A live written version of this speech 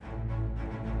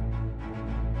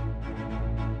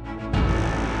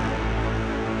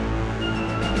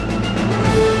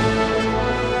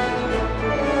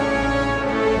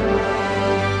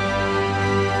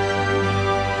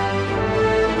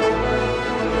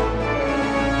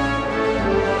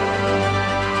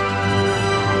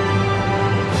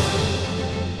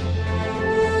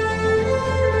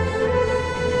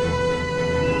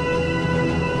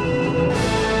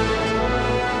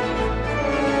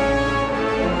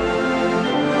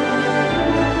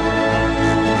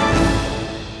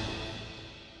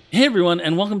Hey everyone,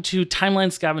 and welcome to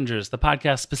Timeline Scavengers, the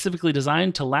podcast specifically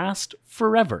designed to last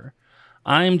forever.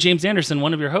 I'm James Anderson,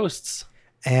 one of your hosts.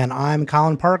 And I'm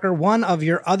Colin Parker, one of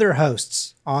your other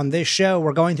hosts. On this show,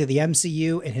 we're going through the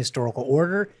MCU in historical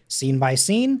order, scene by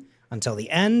scene, until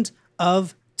the end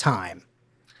of time.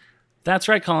 That's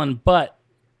right, Colin, but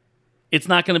it's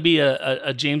not going to be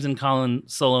a James and Colin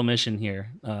solo mission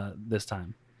here this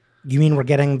time. You mean we're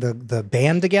getting the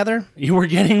band together? We're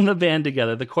getting the band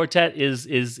together. The quartet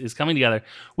is coming together.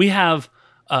 We have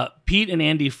Pete and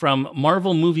Andy from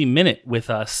Marvel Movie Minute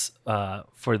with us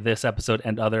for this episode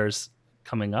and others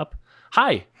coming up.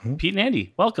 Hi, Pete and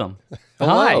Andy. Welcome.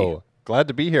 Hello. Hi. Glad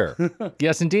to be here.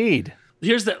 Yes, indeed.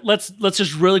 Here's the let's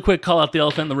just really quick call out the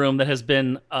elephant in the room that has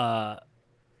been I've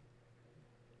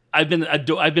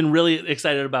been really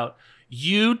excited about.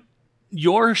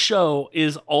 Your show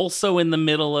is also in the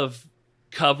middle of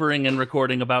covering and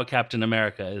recording about Captain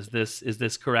America. Is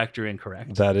this correct or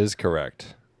incorrect? That is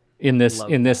correct. In this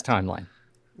timeline.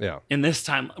 Yeah. In this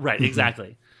time, right?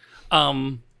 Exactly.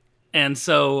 And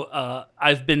so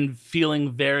I've been feeling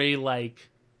very like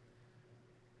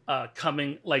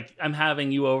I'm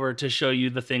having you over to show you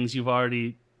the things you've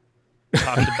already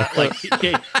talked about. Like,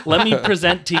 okay, let me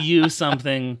present to you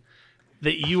something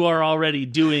that you are already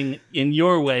doing in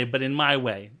your way, but in my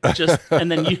way.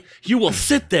 And then you will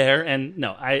sit there and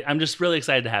I'm just really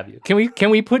excited to have you. Can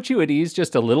we put you at ease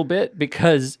just a little bit,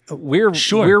 because we're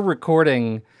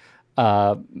recording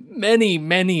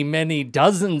many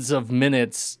dozens of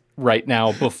minutes right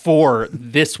now before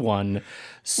this one.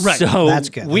 Right. So That's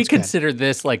good. we consider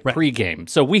this like pregame.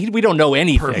 So we don't know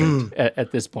anything at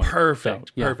this point. Perfect.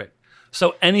 So, yeah. Perfect.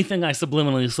 So anything I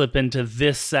subliminally slip into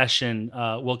this session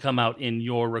will come out in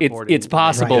your recording. It's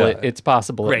possible. Right. It's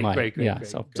possible. Great, it might. great. Yeah. Great,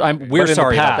 so great. we're But in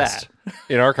sorry the about past, that.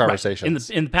 in our Right. conversations.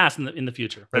 In the past and in the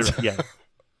future. Right. Yeah.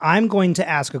 I'm going to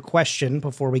ask a question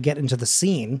before we get into the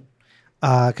scene,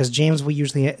 because James,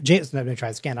 let me try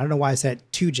this again. I don't know why I said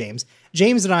to James.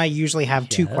 James and I usually have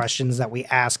two questions that we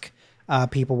ask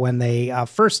people when they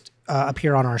first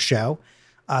appear on our show.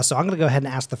 So I'm going to go ahead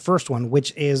and ask the first one,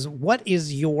 which is, what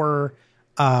is your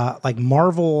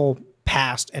Marvel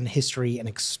past and history and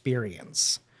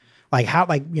experience? Like how,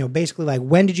 basically, like,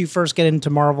 when did you first get into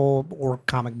Marvel or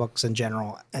comic books in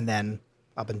general, and then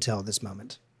up until this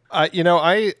moment?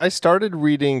 I started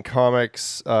reading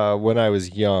comics when I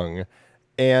was young,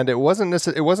 and it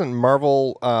wasn't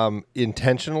Marvel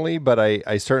intentionally, but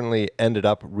I certainly ended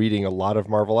up reading a lot of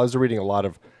Marvel. I was reading a lot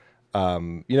of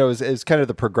it's kind of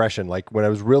the progression. Like when I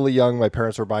was really young, my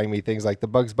parents were buying me things like the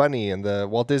Bugs Bunny and the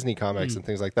Walt Disney comics and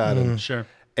things like that. And, Sure.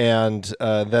 And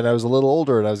then I was a little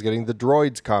older and I was getting the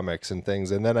Droids comics and things.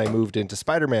 And then I moved into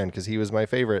Spider-Man because he was my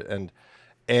favorite.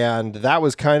 And that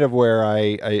was kind of where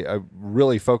I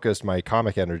really focused my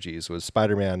comic energies, was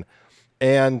Spider-Man.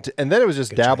 And then it was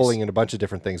just dabbling in a bunch of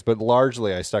different things, but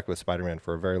largely I stuck with Spider-Man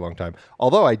for a very long time.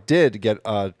 Although I did get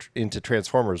into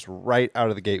Transformers right out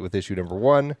of the gate with issue number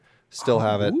 1. Still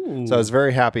have it. So I was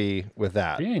very happy with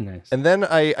that. Very nice. And then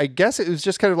I guess it was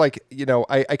just kind of like,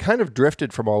 I kind of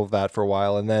drifted from all of that for a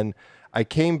while. And then I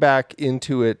came back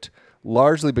into it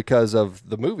largely because of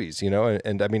the movies,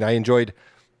 and I mean, I enjoyed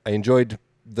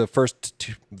the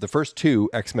first two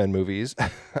X-Men movies.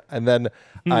 And then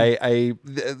I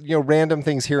random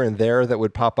things here and there that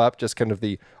would pop up, just kind of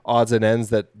the odds and ends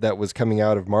that was coming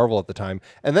out of Marvel at the time.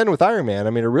 And then with Iron Man, I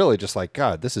mean, I really just like,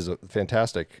 God, this is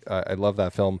fantastic. I love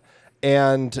that film.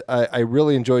 And I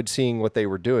really enjoyed seeing what they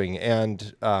were doing.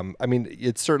 And I mean,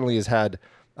 it certainly has had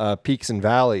peaks and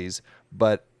valleys,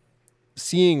 but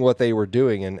seeing what they were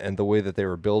doing and the way that they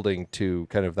were building to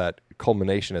kind of that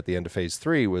culmination at the end of phase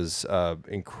 3 was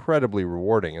incredibly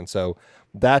rewarding. And so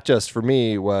that just for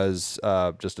me was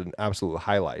just an absolute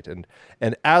highlight. And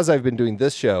as I've been doing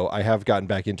this show, I have gotten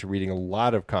back into reading a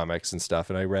lot of comics and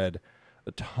stuff. And I read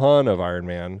a ton of Iron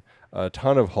Man, a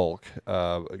ton of Hulk,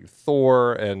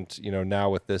 Thor, and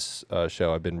now with this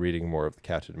show, I've been reading more of the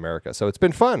Captain America. So it's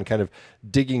been fun, kind of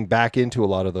digging back into a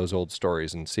lot of those old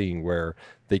stories and seeing where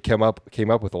they came up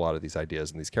with a lot of these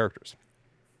ideas and these characters.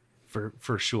 For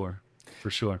sure.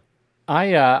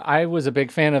 I was a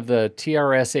big fan of the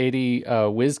TRS-80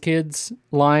 WizKids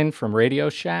line from Radio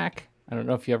Shack. I don't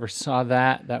know if you ever saw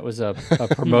that. That was a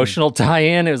promotional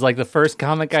tie-in. It was like the first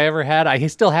comic I ever had. I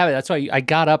still have it. That's why I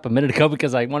got up a minute ago,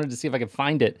 because I wanted to see if I could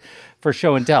find it for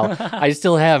show and tell. I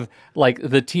still have like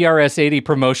the TRS-80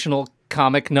 promotional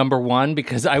comic #1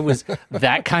 because I was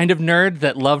that kind of nerd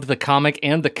that loved the comic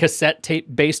and the cassette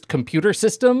tape-based computer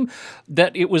system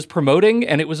that it was promoting,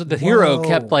 and it was the hero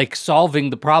kept like solving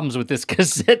the problems with this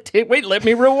cassette tape. Wait, let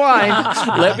me rewind.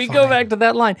 Let me go back to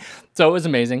that line. So it was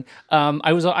amazing.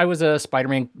 I was a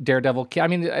Spider-Man, Daredevil kid. I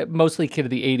mean, mostly kid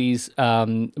of the 80s.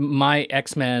 My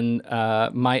X-Men,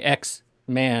 my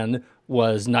X-Man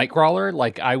was Nightcrawler.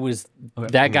 Like I was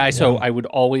that guy. So I would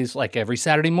always, like every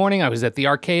Saturday morning, I was at the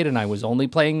arcade and I was only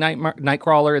playing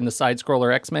Nightcrawler in the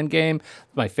side-scroller X-Men game.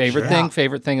 My favorite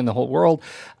thing in the whole world.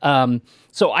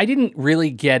 So I didn't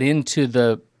really get into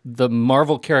the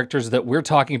Marvel characters that we're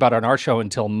talking about on our show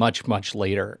until much, much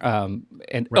later. And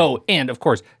of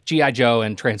course, G.I. Joe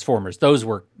and Transformers. Those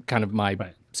were kind of my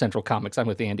central comics. I'm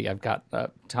with Andy. I had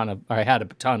a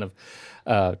ton of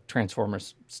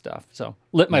Transformers stuff. So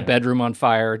lit my bedroom on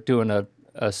fire doing a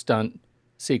stunt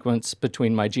sequence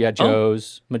between my G.I.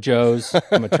 Joes, my Joes,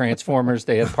 and my Transformers.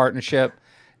 They had a partnership.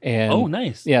 And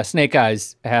nice. Yeah, Snake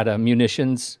Eyes had a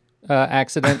munitions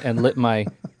accident and lit my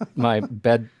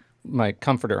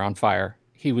comforter on fire.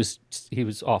 He was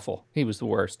awful. He was the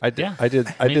worst. I did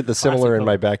the similar in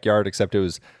my backyard, except it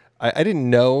was I didn't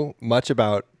know much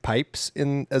about pipes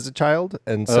as a child,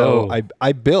 and so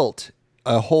I built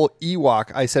a whole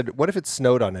Ewok. I said, what if it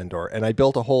snowed on Endor? And I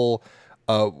built a whole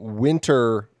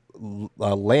winter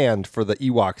land for the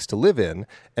Ewoks to live in,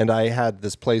 and I had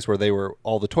this place where they were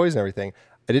all the toys and everything.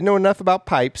 I didn't know enough about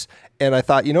pipes, and I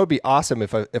thought, it'd be awesome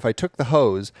if I took the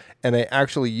hose and I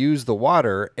actually used the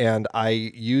water, and I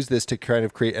used this to kind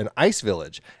of create an ice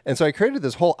village. And so I created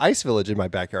this whole ice village in my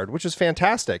backyard, which was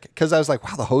fantastic because I was like,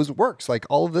 wow, the hose works, like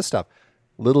all of this stuff.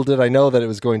 Little did I know that it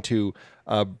was going to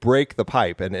break the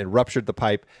pipe, and it ruptured the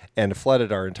pipe and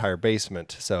flooded our entire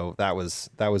basement. So that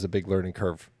was a big learning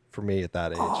curve for me at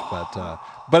that age,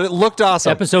 but it looked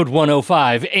awesome. Episode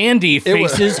 105, Andy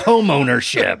faces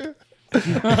homeownership.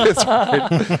 That's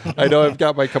right. I know I've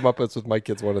got my comeuppance with my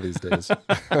kids one of these days.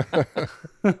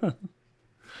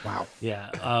 Wow.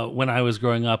 Yeah. When I was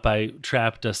growing up, I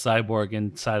trapped a cyborg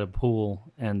inside a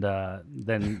pool and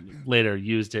then later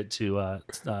used it to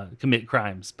commit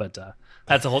crimes. But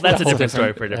that's a different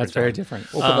story for a different That's very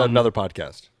different. We'll put that in another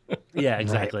podcast. Yeah,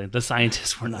 exactly. Right. The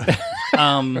scientists were not.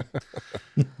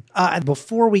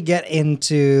 Before we get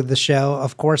into the show,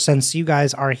 of course, since you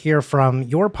guys are here from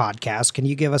your podcast, can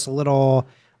you give us a little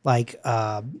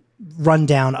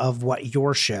rundown of what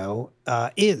your show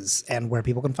is and where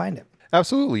people can find it?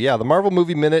 Absolutely, yeah. The Marvel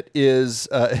Movie Minute is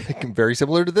very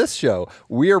similar to this show.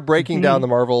 We are breaking down the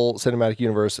Marvel Cinematic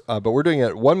Universe, but we're doing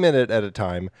it 1 minute at a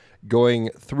time, going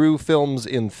through films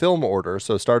in film order.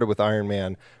 So started with Iron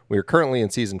Man. We are currently in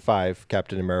Season 5,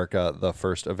 Captain America, The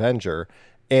First Avenger.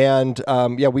 And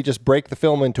we just break the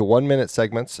film into 1 minute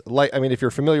segments. If you're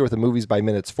familiar with the Movies by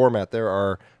Minutes format, there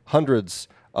are hundreds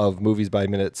of Movies by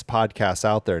Minutes podcasts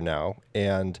out there now,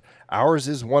 and ours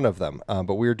is one of them.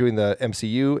 But we're doing the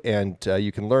MCU, and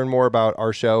you can learn more about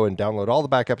our show and download all the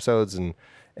back episodes and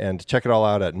check it all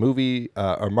out at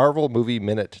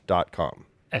marvelmovieminute.com.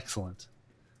 Excellent.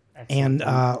 And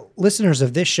listeners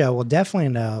of this show will definitely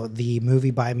know the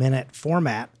Movie by Minute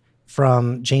format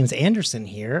from James Anderson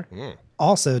here,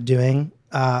 also doing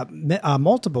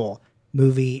multiple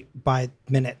Movie by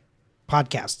Minute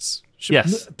podcasts.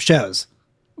 Shows.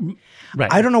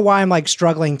 Right. I don't know why I'm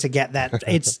struggling to get that.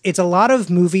 It's a lot of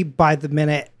Movie by the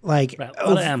Minute,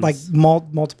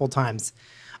 multiple times.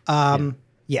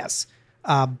 Yes.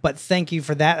 But thank you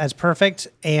for that. That's perfect.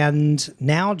 And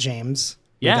now, James,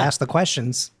 you've asked the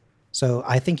questions. So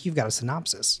I think you've got a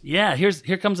synopsis. Yeah,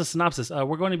 here comes a synopsis.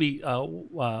 We're going to be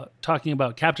talking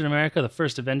about Captain America, The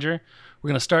First Avenger. We're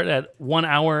going to start at 1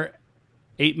 hour,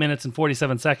 8 minutes, and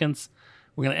 47 seconds.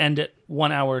 We're going to end at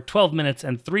 1 hour, 12 minutes,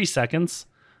 and 3 seconds.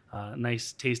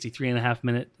 Nice, tasty 3.5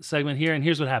 minute segment here. And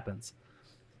here's what happens.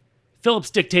 Phillips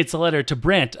dictates a letter to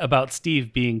Brant about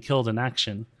Steve being killed in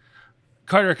action.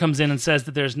 Carter comes in and says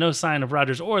that there's no sign of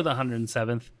Rogers or the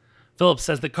 107th. Phillips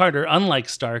says that Carter, unlike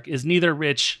Stark, is neither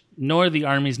rich nor the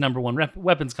Army's #1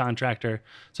 weapons contractor,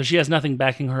 so she has nothing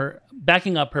backing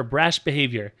up her brash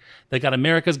behavior that got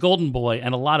America's golden boy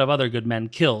and a lot of other good men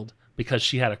killed because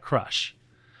she had a crush.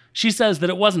 She says that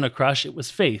it wasn't a crush, it was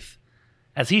faith.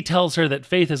 As he tells her that her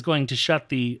faith is going to shut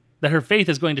the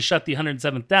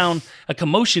 107th down, a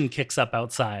commotion kicks up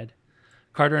outside.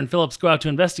 Carter and Phillips go out to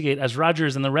investigate as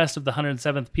Rogers and the rest of the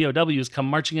 107th POWs come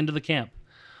marching into the camp,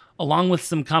 along with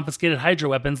some confiscated Hydra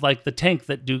weapons like the tank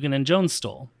that Dugan and Jones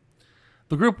stole.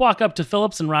 The group walk up to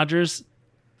Phillips, and Rogers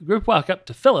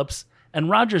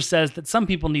says that some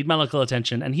people need medical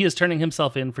attention, and he is turning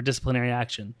himself in for disciplinary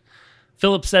action.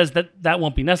 Phillips says that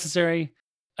won't be necessary.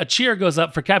 A cheer goes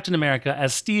up for Captain America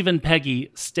as Steve and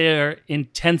Peggy stare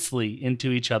intensely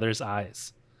into each other's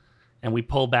eyes. And we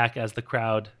pull back as the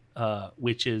crowd,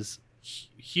 which is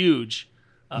huge,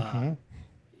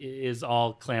 is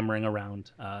all clamoring around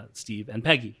Steve and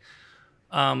Peggy.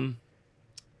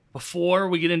 Before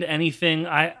we get into anything,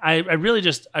 I really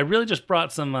just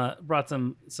brought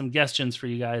some suggestions for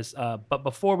you guys. But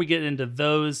before we get into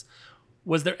those,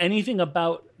 was there anything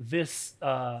about this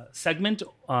segment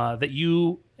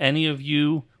that any of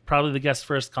you, probably the guest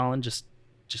first, Colin, just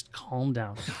calm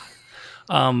down,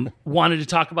 wanted to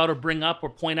talk about or bring up or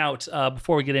point out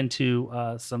before we get into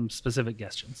some specific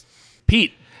questions?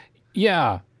 Pete.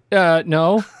 Yeah.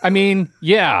 No. I mean,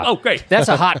 yeah. Oh, great. That's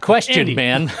a hot question, Andy.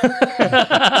 man.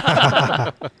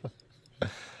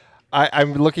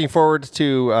 I'm looking forward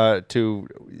to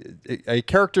a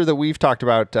character that we've talked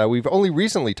about. We've only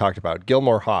recently talked about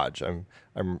Gilmore Hodge. I'm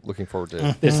looking forward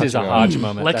to This is a Hodge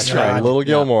moment. Let's That's try. right. Little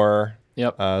Gilmore.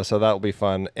 Yep. So that'll be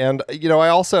fun. And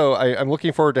I'm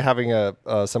looking forward to having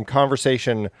some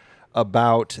conversation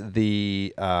about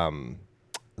the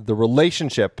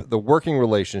relationship, the working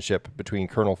relationship between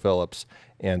Colonel Phillips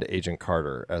and Agent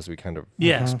Carter as we kind of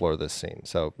explore this scene.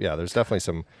 So yeah, there's definitely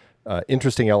some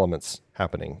interesting elements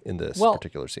happening in this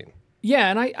particular scene.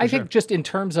 Yeah, and I think just in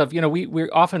terms of, we're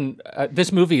often,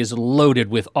 this movie is loaded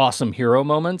with awesome hero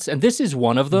moments, and this is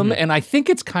one of them, and I think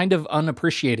it's kind of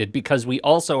unappreciated because we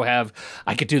also have,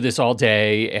 I could do this all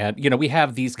day, and, we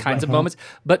have these kinds of moments,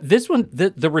 but this one,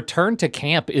 the return to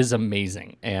camp is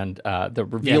amazing, and the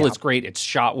reveal is great, it's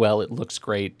shot well, it looks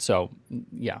great, so,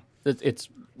 yeah, it's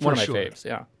one of my faves,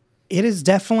 yeah. It is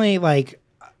definitely like,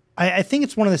 I think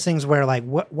it's one of those things where like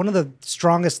one of the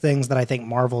strongest things that I think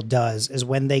Marvel does is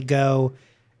when they go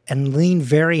and lean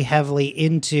very heavily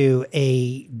into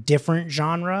a different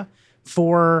genre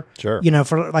for,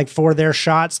 for their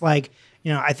shots. Like,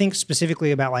 I think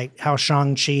specifically about like how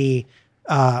Shang-Chi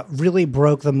really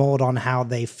broke the mold on how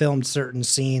they filmed certain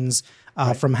scenes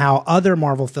from how other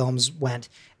Marvel films went,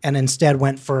 and instead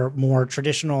went for more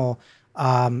traditional,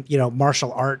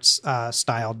 martial arts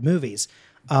styled movies.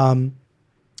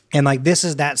 And like, this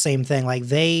is that same thing. Like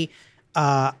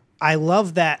I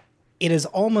love that it is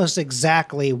almost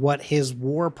exactly what his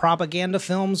war propaganda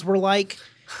films were like,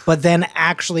 but then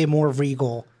actually more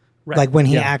regal, like when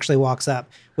he actually walks up,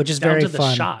 which is Down very to the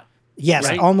fun. shot. Yes,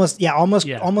 right? almost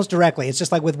directly. It's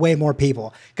just like with way more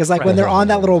people. Because like when they're on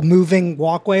that little moving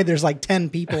walkway, there's like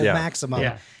 10 people maximum.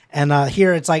 Yeah. And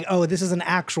here it's like, oh, this is an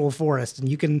actual forest, and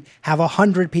you can have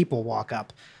 100 people walk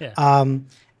up. Yeah.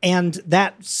 And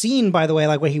that scene, by the way,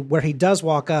 like where he does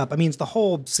walk up, I mean, the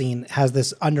whole scene has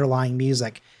this underlying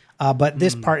music, but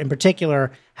this part in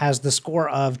particular has the score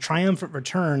of "Triumphant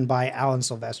Return" by Alan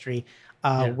Silvestri,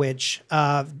 which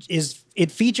it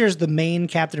features the main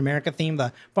Captain America theme,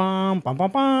 the bum bum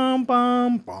bum bum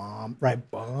bum bum,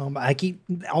 right? Bum. I keep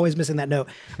always missing that note.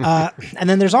 And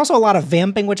then there's also a lot of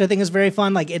vamping, which I think is very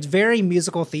fun. Like, it's very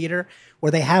musical theater,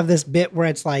 where they have this bit where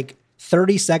it's like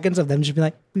 30 seconds of them just be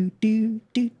like, boo, doo,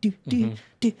 doo, doo, doo,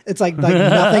 doo. It's like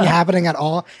nothing happening at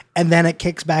all. And then it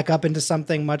kicks back up into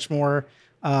something much more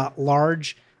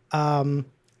large. I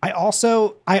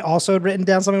also had written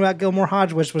down something about Gilmore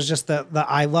Hodge, which was just the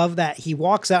I love that he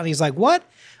walks out and he's like, what?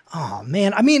 Oh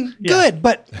man. I mean, good,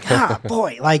 but God,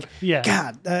 boy, like,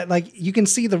 God, like you can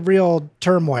see the real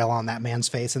turmoil on that man's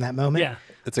face in that moment. Yeah.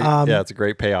 It's a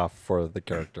great payoff for the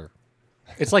character.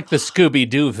 It's like the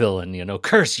Scooby-Doo villain,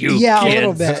 curse you, yeah, kids. a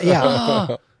little bit,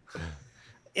 yeah.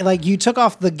 Like, you took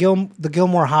off the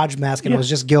Gilmore Hodge mask and it was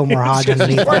just Gilmore Hodge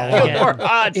underneath. Gilmore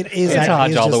Hodge. It is It's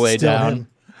Hodge all the way down.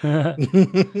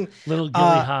 Little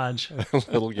Gilly Hodge.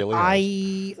 Little Gilly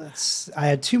Hodge. I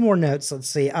had two more notes. Let's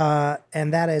see.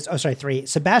 And that is, three.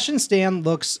 Sebastian Stan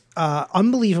looks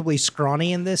unbelievably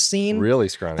scrawny in this scene. Really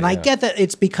scrawny. And I get that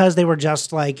it's because they were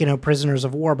just like, prisoners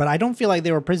of war, but I don't feel like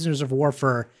they were prisoners of war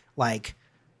for like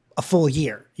a full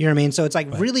year. You know what I mean? So it's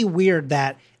like really weird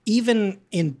that even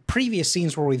in previous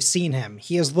scenes where we've seen him,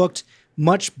 he has looked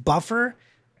much buffer,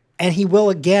 and he will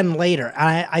again later.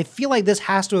 I feel like this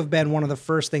has to have been one of the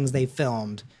first things they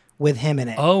filmed with him in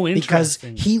it. Oh,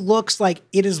 interesting. Because he looks like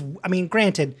it is, I mean,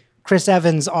 granted, Chris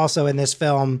Evans also in this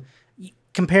film,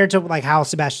 compared to like how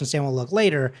Sebastian Stan will look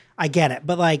later, I get it.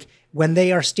 But like when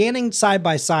they are standing side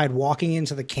by side walking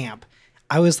into the camp,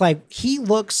 I was like, he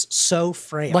looks so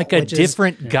frail. Like a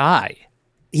different guy.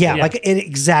 Yeah, like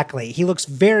exactly. He looks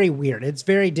very weird. It's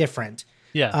very different.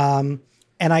 Yeah.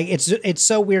 And it's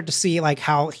so weird to see like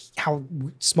how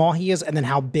small he is and then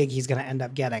how big he's going to end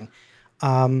up getting.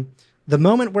 The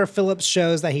moment where Phillips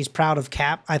shows that he's proud of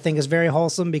Cap, I think is very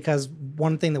wholesome, because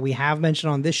one thing that we have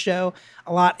mentioned on this show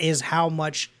a lot is how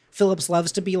much Phillips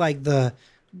loves to be like the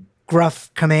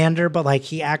gruff commander, but like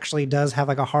he actually does have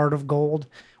like a heart of gold,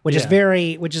 which is Yeah.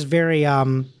 very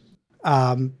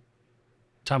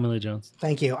Tommy Lee Jones.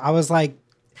 thank you. I was like,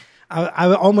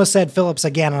 I almost said Phillips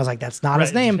again. I was like, that's not his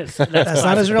Right. name. That's That's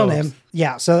not his real Phillips. name.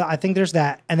 Yeah. So I think there's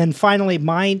that. And then finally,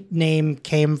 my name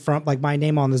came from like my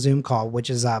name on the Zoom call, which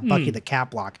is Bucky the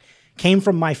Caplock, came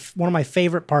from one of my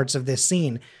favorite parts of this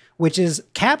scene, which is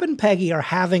Cap and Peggy are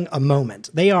having a moment.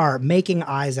 They are making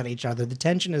eyes at each other. The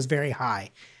tension is very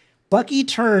high. Bucky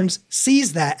turns,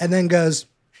 sees that, and then goes,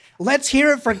 let's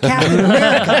hear it for Captain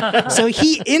America. So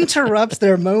he interrupts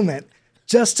their moment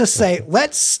just to say,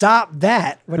 let's stop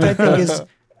that, which I think is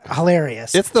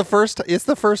hilarious. It's the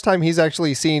first time he's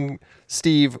actually seen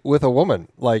Steve with a woman,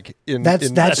 like in That's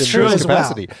in true this as well.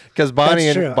 capacity. Because Bonnie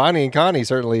That's true. and Bonnie and Connie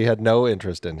certainly had no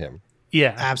interest in him.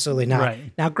 Yeah. Absolutely not.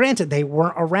 Right. Now, granted, they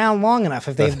weren't around long enough.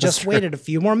 If they've just waited a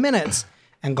few more minutes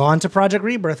and gone to Project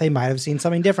Rebirth, they might have seen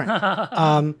something different.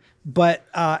 But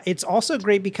it's also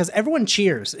great because everyone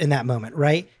cheers in that moment,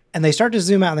 right? And they start to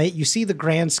zoom out, and you see the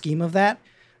grand scheme of that.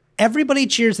 Everybody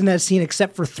cheers in that scene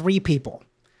except for 3 people.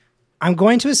 I'm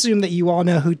going to assume that you all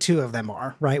know who 2 of them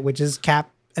are, right? Which is Cap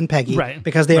and Peggy, Right.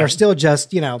 Because they are Right. still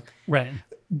just, Right.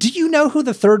 Do you know who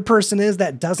the 3rd person is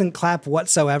that doesn't clap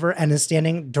whatsoever and is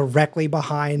standing directly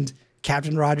behind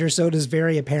Captain Rogers? So it is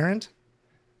very apparent.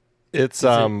 It's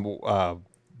Dum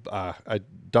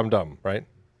Dum, right?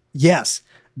 Yes.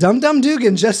 Dum Dum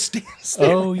Dugan just stands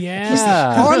there. Oh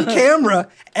yeah. On camera.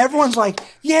 Everyone's like,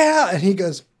 yeah. And he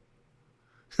goes,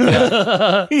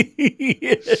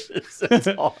 Yes, that's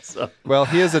awesome. Well,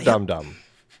 he is a Dum Dum.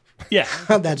 Yeah.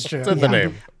 oh, that's true. It's in the Yeah.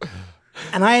 name.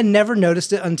 And I had never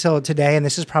noticed it until today. And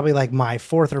this is probably like my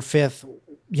 4th or 5th,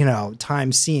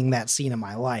 time seeing that scene in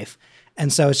my life.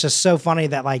 And so it's just so funny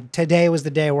that like today was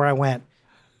the day where I went,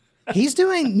 he's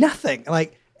doing nothing.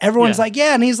 Like everyone's Yeah. like,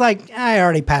 yeah. And he's like, I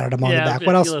already patted him on Yeah, the back. but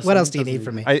What else? listen, What else do you doesn't need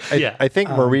from me? I Yeah. think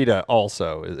Marita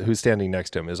also, who's standing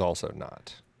next to him, is also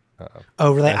not.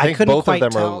 Oh, really? I think couldn't both quite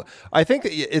of them tell. are. I think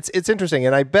it's interesting,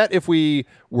 and I bet if we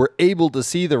were able to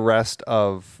see the rest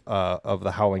of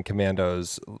the Howling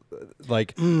Commandos,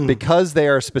 like because they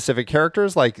are specific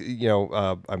characters, like I'm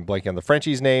blanking on the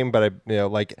Frenchie's name, but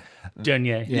like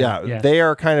Denier. yeah, they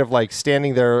are kind of like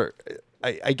standing there.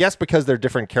 I guess because they're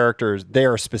different characters, they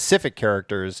are specific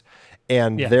characters.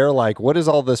 And Yeah. they're like, what is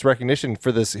all this recognition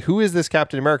for this? Who is this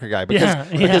Captain America guy? Because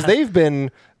Yeah. they've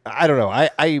been, I don't know. I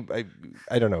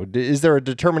don't know. Is there a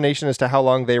determination as to how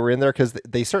long they were in there? Because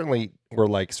they certainly were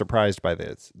like surprised by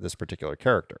this particular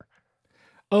character.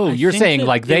 Oh, I you're think saying that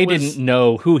like they it was- didn't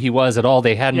know who he was at all.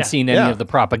 They hadn't Yeah. seen any Yeah. of the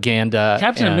propaganda.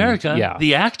 Captain and- America. Yeah.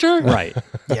 The actor. Right.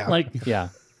 Yeah. Like Yeah.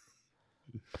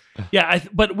 yeah.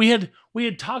 But we had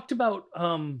talked about.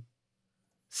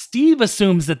 Steve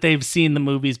assumes that they've seen the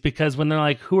movies because when they're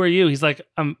like, "Who are you?" He's like,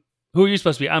 "Who are you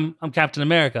supposed to be? I'm Captain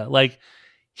America." Like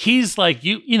he's like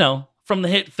you know from the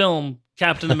hit film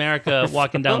Captain America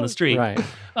walking down the street. Right.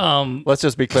 Let's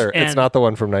just be clear. It's And- not the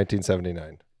one from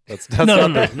 1979. That's No,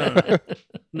 not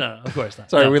no, of course not.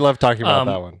 Sorry, No. we love talking about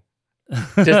that one.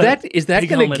 Is that Big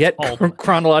going to helmets get all the way.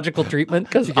 chronological treatment?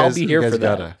 Because You I'll guys- be you here guys for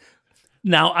that. gotta-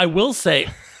 Now, I will say,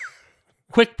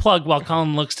 quick plug while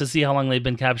Colin looks to see how long they've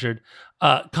been captured.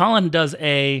 Colin does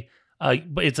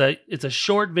it's a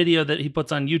short video that he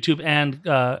puts on YouTube and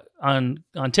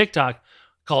on TikTok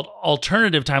called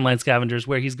Alternative Timeline Scavengers,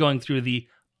 where he's going through the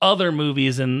other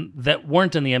movies and that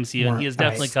weren't in the MCU, and he has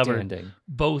definitely covered Outstanding.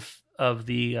 both of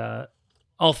the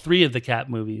all 3 of the Cap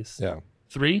movies. Yeah.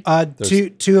 3?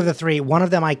 Two of the 3. One of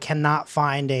them I cannot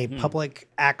find a Hmm. public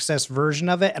access version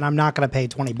of it, and I'm not going to pay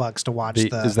 $20 to watch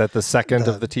the. Is that the second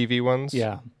of the TV ones?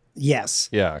 Yeah. Yes.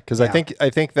 Yeah, because I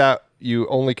think that you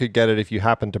only could get it if you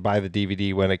happened to buy the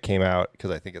DVD when it came out, because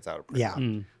I think it's out of print.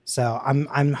 Yeah. So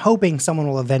I'm hoping someone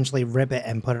will eventually rip it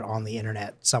and put it on the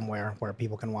internet somewhere where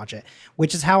people can watch it,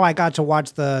 which is how I got to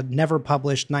watch the never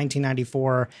published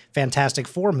 1994 Fantastic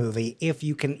Four movie, if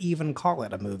you can even call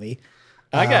it a movie.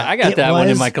 I got it that one in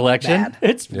was my collection. bad.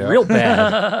 It's real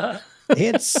bad.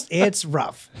 It's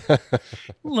rough.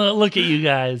 Look at you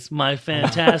guys, my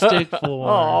Fantastic Four.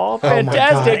 Oh, Oh my God,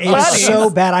 fantastic! it's buddies. so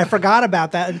bad. I forgot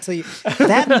about that until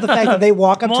that and the fact that they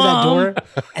walk up to that Mom. door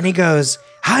and he goes,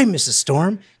 "Hi, Mrs.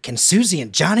 Storm. Can Susie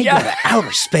and Johnny go to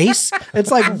outer space?"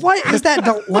 It's like, what is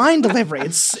that line delivery?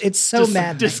 It's so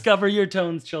mad. Discover your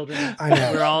tones, children. I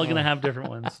know. We're all gonna have different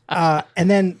ones. And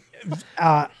then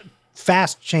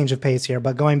fast change of pace here,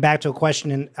 but going back to a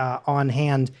question on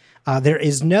hand, there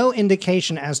is no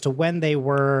indication as to when they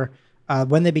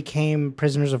became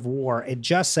prisoners of war. It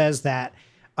just says that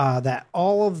that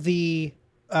all of the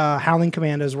Howling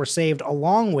Commandos were saved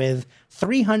along with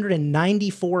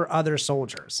 394 other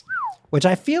soldiers, which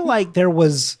I feel like there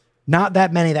was not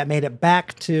that many that made it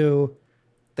back to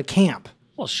the camp.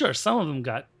 Well, sure, some of them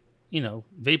got,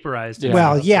 vaporized. Yeah.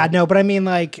 Well, yeah, no, but I mean,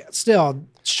 like, still,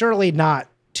 surely not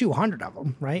 200 of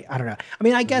them, right? I don't know. I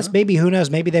mean, I guess maybe, who knows?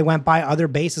 Maybe they went by other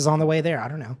bases on the way there. I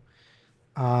don't know.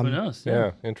 Who knows?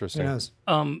 Yeah, Who interesting. knows?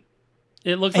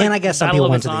 It looks And like I guess some Battle people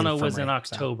of went to the Asano was in infirmary,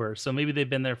 so. October, so maybe they've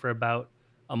been there for about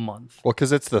a month. Well,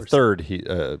 because it's the third.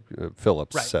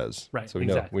 Phillips Right, says. right, So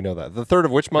exactly. we know that. The third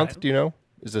of which month? Right. Do you know?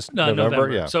 Is this No,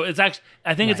 November. Yeah. So it's actually,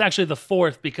 I think it's Right. actually the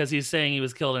 4th because he's saying he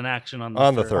was killed in action on the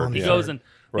On the 3rd. third, He yeah. goes and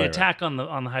the Right, attack on the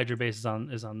Hydra base is on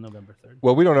November 3rd.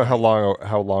 Well, we don't know how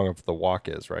long of the walk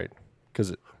is, right?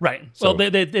 Because Right. So- Well,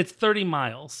 it's 30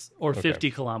 miles or 50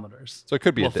 kilometers. So it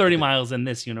could be a well, day- 30 miles in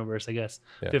this universe, I guess.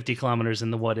 Yeah. 50 kilometers in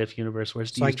the What If universe, where I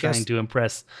Steve's guess- trying to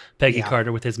impress Peggy Yeah.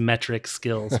 Carter with his metric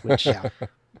skills, which Yeah.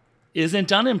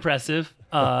 isn't unimpressive.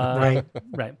 Right.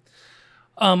 Right.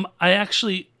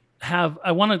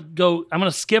 I want to go. I'm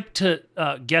going to skip to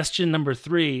guestion number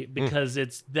 3 because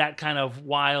it's that kind of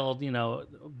wild,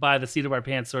 by the seat of our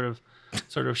pants sort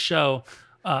of show.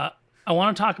 I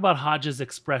want to talk about Hodge's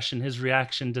expression, his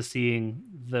reaction to seeing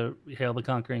the Hail the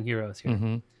Conquering Heroes here.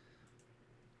 And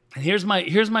here's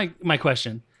my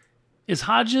question: is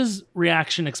Hodge's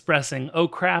reaction expressing, "Oh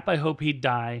crap, I hope he'd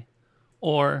die,"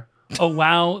 or "Oh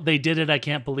wow, they did it, I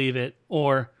can't believe it,"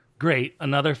 or "Great,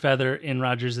 another feather in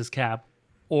Rogers's cap,"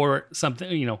 or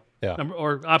something, Yeah.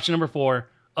 or option number 4,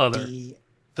 other,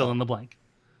 fill in the blank.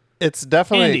 it's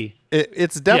definitely Andy.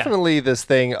 it's definitely this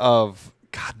thing of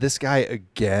God, this guy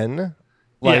again.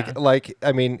 Like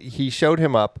I mean, he showed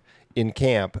him up in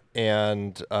camp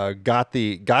and got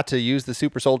to use the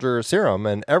super soldier serum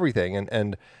and everything,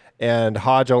 and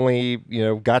Hodge only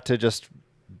got to just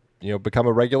become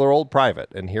a regular old private,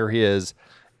 and here he is.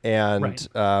 And Right.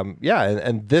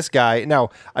 and this guy. Now,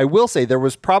 I will say there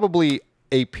was probably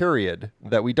a period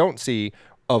that we don't see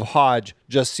of Hodge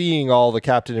just seeing all the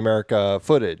Captain America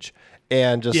footage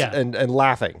and just Yeah. and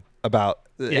laughing about.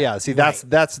 Yeah. See, that's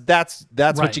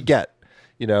what Right. you get.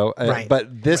 Right.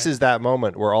 But this is that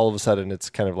moment where all of a sudden it's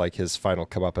kind of like his final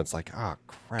come up. And it's like, oh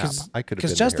crap, I could have been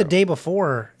Because just the hero. day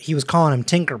before, he was calling him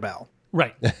Tinkerbell.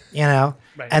 Right.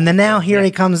 Right. And then now here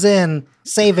he comes in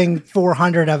saving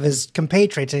 400 of his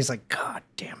compatriots, and he's like, God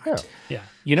damn it. Yeah.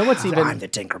 You know what's I'm even the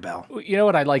Tinkerbell. you know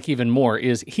what I like even more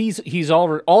is he's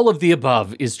all of the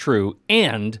above is true,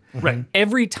 and Right.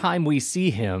 every time we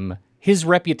see him, his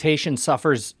reputation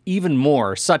suffers even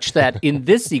more, such that in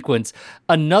this sequence,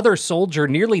 another soldier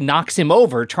nearly knocks him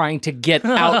over trying to get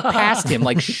out past him,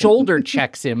 like shoulder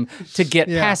checks him to get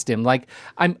past him. Like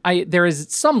there is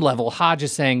some level Hodge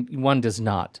is saying one does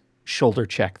not shoulder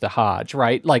check the Hodge,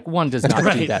 right? Like one does not do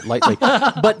Right. that lightly.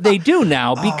 But they do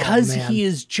now because man. he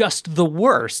is just the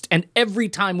worst. And every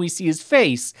time we see his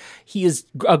face, he is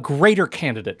a greater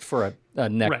candidate for a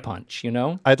neck Right. punch, you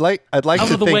know? I'd like Out to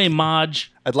of the think, way,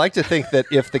 Maj. I'd like to think that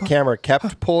if the camera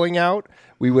kept pulling out,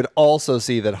 we would also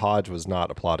see that Hodge was not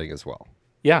applauding as well.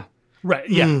 Yeah. Right.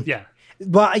 Yeah. Yeah.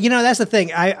 Well, that's the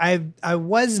thing. I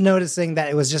was noticing that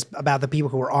it was just about the people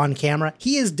who were on camera.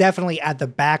 He is definitely at the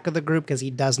back of the group because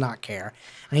he does not care,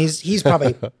 and he's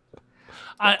probably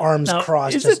arms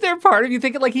crossed. Isn't there part of you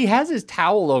thinking like he has his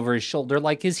towel over his shoulder?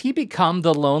 Like, has he become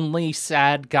the lonely,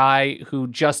 sad guy who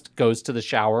just goes to the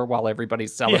shower while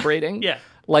everybody's celebrating? yeah.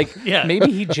 Like, Yeah.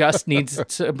 maybe he just needs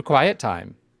some quiet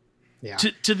time. Yeah.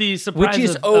 To the surprise Which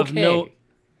is of no. okay.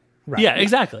 Right. Yeah.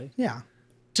 Exactly. Yeah.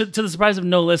 To the surprise of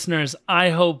no listeners, I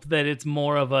hope that it's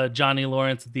more of a Johnny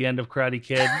Lawrence at the end of Karate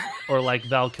Kid or like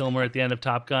Val Kilmer at the end of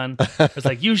Top Gun. It's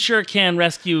like, you sure can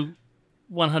rescue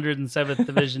 107th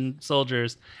Division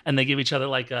soldiers, and they give each other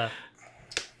like a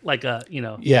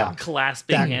Yeah.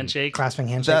 clasping That handshake. clasping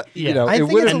handshake. That Yeah. I it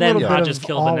think would it's a And then little bit Hodge of is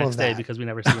killed the all next of day that. because we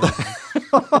never see anything.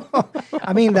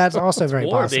 I mean, that's also very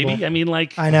War, possible. baby. I mean,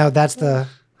 like, I know that's the.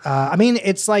 I mean,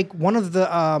 it's like one of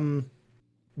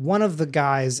the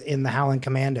guys in the Howling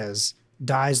Commandos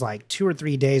dies like 2 or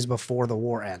 3 days before the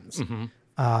war ends.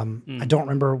 I don't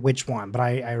remember which one, but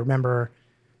I remember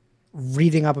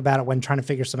reading up about it when trying to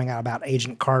figure something out about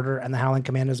Agent Carter and the Howling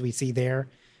Commandos we see there,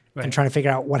 and trying to figure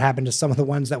out what happened to some of the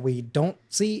ones that we don't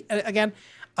see again.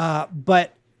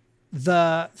 But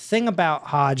the thing about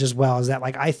Hodge as well is that,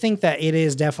 like, I think that it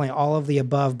is definitely all of the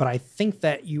above, but I think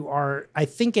that I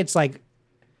think it's like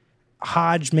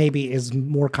Hodge maybe is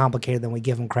more complicated than we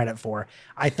give him credit for.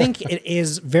 I think it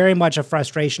is very much a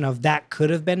frustration of that could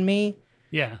have been me.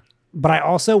 yeah. But I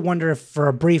also wonder if for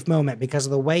a brief moment, because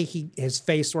of the way his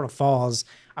face sort of falls,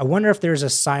 I wonder if there's a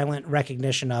silent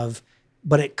recognition of,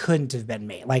 but it couldn't have been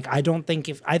me. Like, I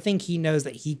think he knows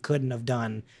that he couldn't have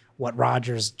done what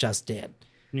Rogers just did.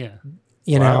 Yeah.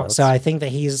 You Wow, know? So I think that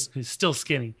he's He's still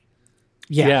skinny.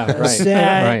 Yeah,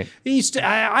 right,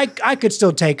 right. I could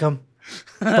still take him,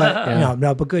 but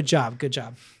no. But good job.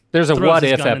 There's a Throws what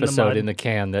his if gun in the episode mud. in the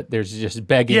can that there's just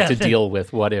begging Yeah. to deal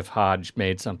with what if Hodge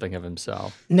made something of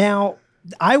himself. Now,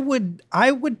 I would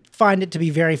find it to be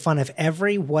very fun if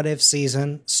every what if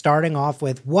season, starting off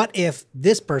with what if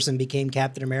this person became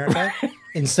Captain America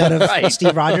instead of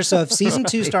Steve Rogers. So if season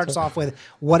 2 starts off with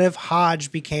what if Hodge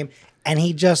became, and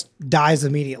he just dies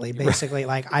immediately, basically.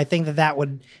 Like I think that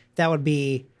would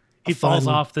be He falls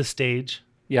off the stage.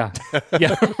 Yeah,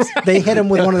 yeah. They hit him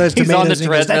with one of those He's tomatoes. on the and he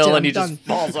goes, "That's it, treadmill I'm and he done." just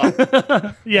falls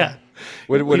off. Yeah.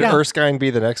 Would Yeah. Erskine be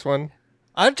the next one?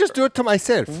 I'll just do it to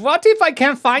myself. What if I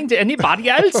can't find anybody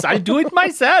else? I'll do it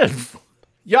myself.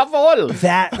 Jawohl.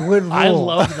 That would rule. I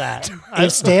love that.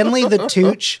 If Stanley the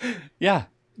Tooch Yeah.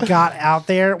 got out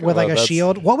there with like a that's-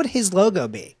 shield, what would his logo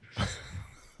be?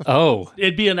 Oh.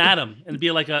 It'd be an atom. It'd be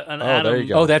like an atom. there you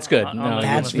go. Oh, that's good. On No, the-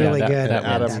 That's yeah, really good. that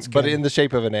Atom, That's but good. in the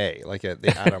shape of an A, like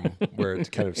the atom, where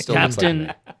it kind of still looks like an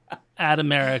Captain at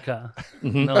America.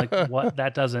 Mm-hmm. And they're like, what?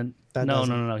 That doesn't. That No.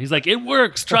 doesn't. He's like, it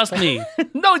works. Trust me.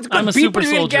 No, it's good. I'm a People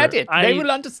super will get soldier. it. They I-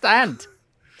 will understand.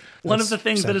 One of the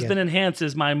things so that has good. been enhanced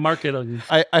is my marketing.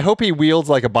 I hope he wields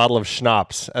like a bottle of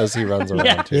schnapps as he runs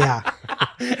around too. Yeah.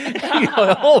 He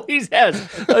always has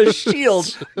a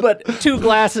shield, but 2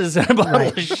 glasses and a bottle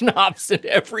Right. of schnapps in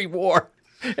every war,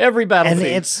 every battle And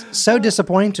scene. it's so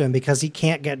disappointing to him because he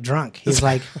can't get drunk. He's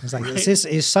like, this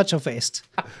is such a waste.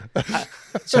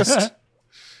 Just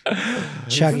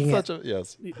chugging it. Such a,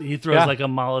 yes. He throws Yeah. like a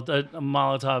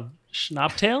Molotov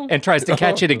Schnaptail. and tries to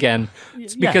catch it again.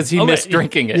 It's Yeah. because he Oh, missed wait.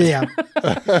 drinking it. Yeah.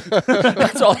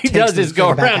 That's all he does the is go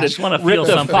thing back around out. and Just wanna rip feel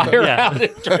the something. fire Yeah. out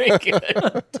and drink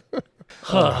it.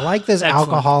 I like this Excellent.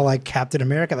 alcohol like Captain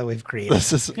America that we've created.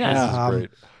 This is Yeah. great.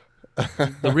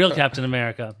 The real Captain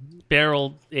America,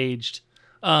 barrel aged.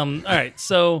 All right,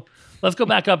 so let's go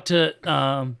back up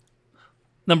to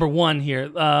number 1 here.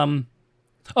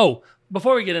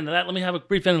 Before we get into that, let me have a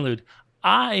brief interlude.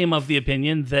 I am of the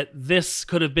opinion that this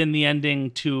could have been the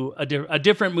ending to a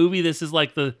different movie. This is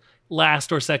like the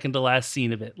last or second to last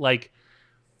scene of it. Like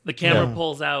the camera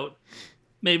pulls out.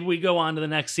 Maybe we go on to the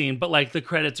next scene, but like the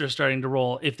credits are starting to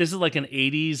roll. If this is like an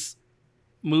 80s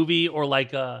movie or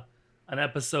like an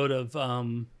episode of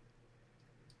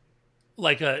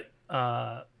like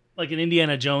an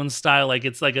Indiana Jones style, like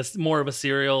it's like more of a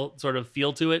serial sort of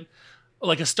feel to it, or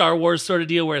like a Star Wars sort of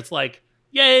deal where it's like,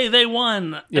 yay, they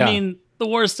won. Yeah. I mean, the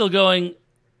war is still going,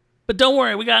 but don't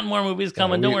worry, we got more movies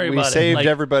coming. Don't worry we about it. saved Like,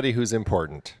 everybody who's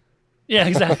important. yeah,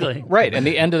 exactly. Right. And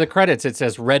the end of the credits, it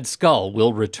says Red Skull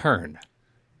will return.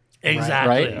 Exactly.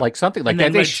 Right? Like something like And that.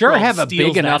 then They Red sure Skull have a steals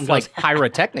big that enough and goes- like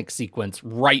pyrotechnic sequence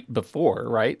right before,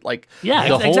 right? Like Yeah,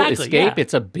 the whole exactly, escape, yeah.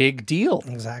 it's a big deal.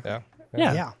 Exactly.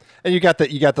 Yeah. Yeah. And you got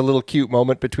the little cute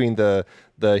moment between the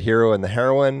hero and the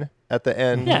heroine at the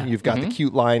end. Yeah. You've got the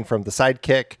cute line from the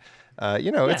sidekick.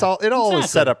 It's all is exactly.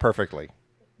 set up perfectly.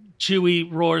 Chewie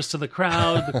roars to the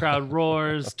crowd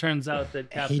roars. Turns out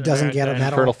that Captain He doesn't get a America and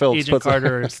medal. Colonel Phillips Agent puts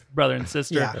Carter is brother and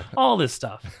sister. Yeah. All this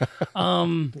stuff.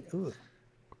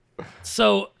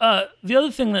 So the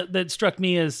other thing that struck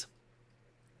me is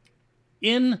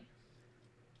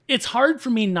it's hard for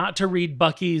me not to read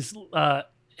Bucky's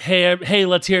hey,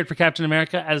 let's hear it for Captain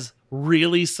America as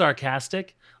really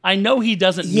sarcastic. I know he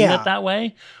doesn't mean Yeah. it that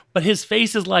way, but his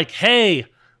face is like, hey,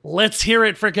 let's hear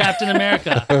it for Captain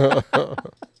America.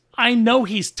 I know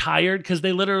he's tired because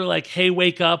they literally like, hey,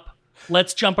 wake up,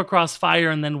 let's jump across fire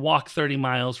and then walk 30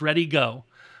 miles. Ready, go.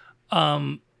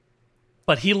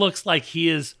 But he looks like he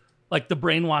is like the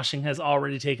brainwashing has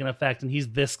already taken effect and he's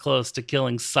this close to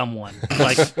killing someone.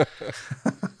 Like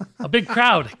a big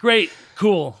crowd. Great,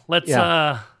 cool. Let's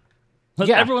Yeah.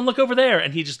 everyone look over there.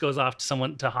 And he just goes off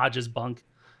to Hodge's bunk.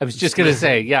 I was just gonna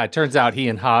say, yeah, it turns out he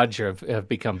and Hodge have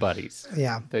become buddies.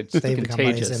 Yeah. That's They've become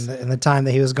buddies contagious. in the time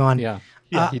that he was gone. Yeah.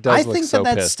 He does I look think so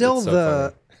that's pissed. still It's so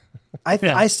the. funny.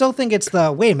 I still think it's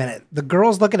the wait a minute. The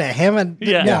girl's looking at him and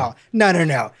Yeah.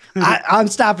 no. I'm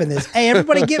stopping this. Hey,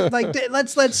 everybody, give like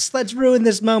let's ruin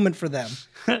this moment for them.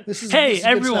 This is Hey, this is good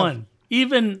everyone,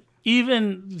 even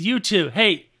you two.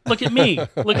 Hey, look at me.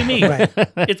 Look at me. Right.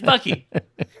 It's Bucky.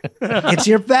 stuff. It's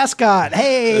your mascot.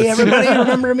 Hey, everybody,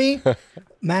 remember me?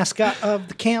 Mascot of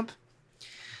the camp.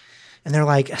 And they're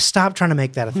like, stop trying to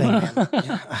make that a thing.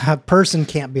 Man. A person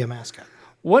can't be a mascot.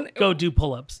 What Go do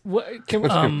pull-ups. What, can,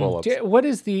 pull-ups. what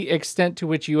is the extent to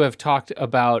which you have talked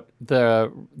about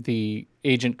the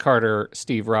Agent Carter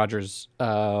Steve Rogers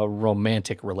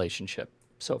romantic relationship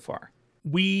so far?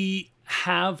 We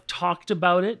have talked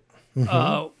about it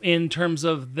in terms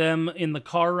of them in the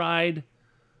car ride.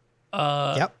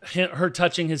 Yep. her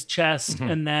touching his chest,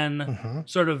 and then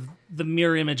sort of the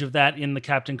mirror image of that in the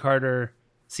Captain Carter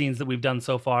scenes that we've done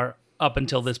so far up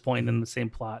until this point in the same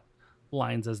plot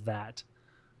lines as that.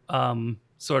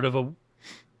 Sort of a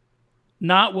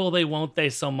not will they, won't they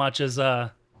so much as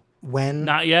a When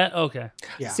not yet. Okay.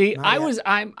 yeah, See, not yet.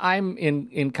 I'm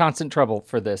in constant trouble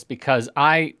for this because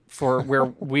for where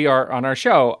we are on our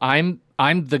show, I'm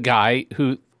the guy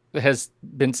who has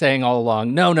been saying all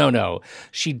along, no.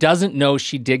 She doesn't know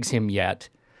she digs him yet.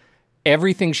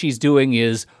 Everything she's doing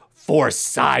is for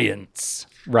science,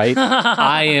 right?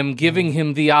 I am giving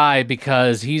him the eye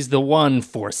because he's the one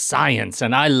for science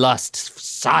and I lust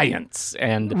science.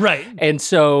 And Right. And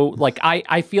so like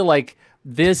I feel like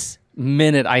this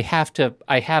minute I have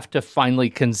to finally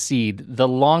concede the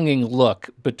longing look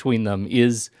between them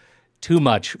is too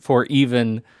much for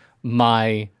even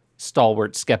my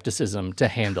stalwart skepticism to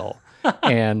handle.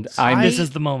 And This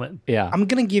is the moment. yeah. I'm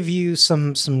gonna give you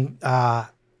some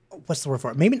what's the word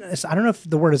for it? Maybe I don't know if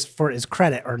the word is for it is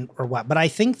credit or what, but I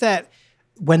think that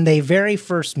when they very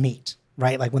first meet,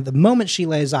 right, like when the moment she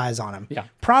lays eyes on him, Yeah.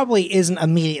 probably isn't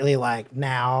immediately like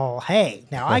now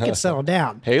I can settle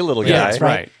down. Hey, little guy. Yeah, that's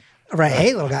right. Right,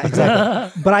 hey, little guy,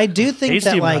 exactly. But I do think Hey, that,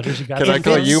 Steve like, Rogers, you got Can I if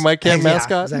call it's- you my camp yeah,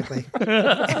 mascot? Exactly.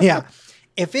 Yeah,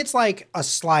 if it's like a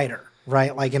slider,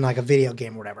 right, like in like a video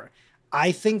game or whatever,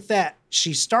 I think that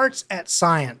she starts at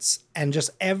science, and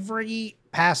just every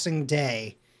passing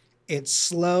day, it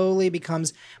slowly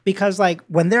becomes because like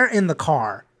when they're in the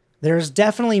car. There's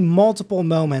definitely multiple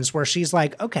moments where she's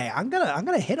like, "Okay, I'm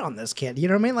gonna hit on this kid." You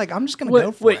know what I mean? Like, I'm just gonna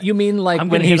go for it. You mean like I'm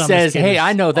when gonna he hit on this says, kid "Hey, is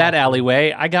I know that awful."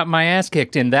 alleyway. I got my ass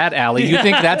kicked in that alley." You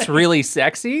think that's really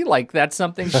sexy? Like that's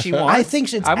something she wants? I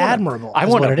think it's admirable, I is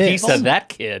want what a it piece is. of that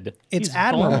kid. It's He's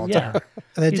admirable to vulnerable,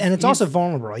 her, and it's also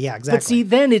vulnerable. Yeah, exactly. But see,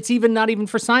 then it's even not even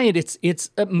for science.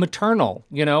 It's maternal.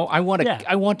 You know, I want to. Yeah,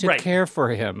 I want to right. care for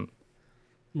him.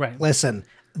 Right. Listen,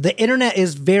 the internet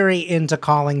is very into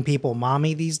calling people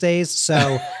mommy these days,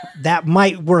 so that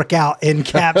might work out in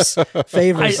Cap's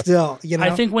favor still. You know,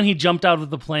 I think when he jumped out of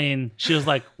the plane, she was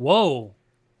like, "Whoa."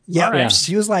 yeah, all right.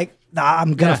 she was like, nah,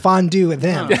 "I'm gonna fondue with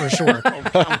him for sure."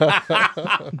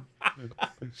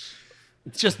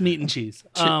 It's just meat and cheese.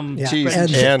 Yeah. Cheese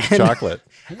And- and chocolate.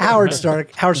 Howard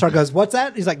Stark goes, "What's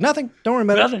that?" He's like, "Nothing. Don't worry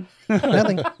about Nothing. it.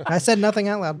 Nothing. I said nothing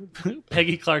out loud."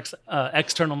 Peggy Clark's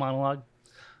external monologue.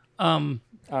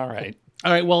 All right.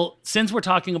 All right. Well, since we're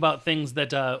talking about things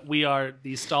that we are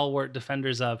the stalwart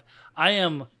defenders of, I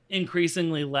am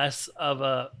increasingly less of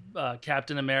a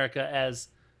Captain America as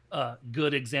a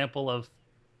good example of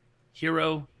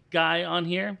hero guy on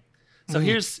here. So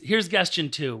here's Guestion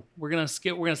 2. We're gonna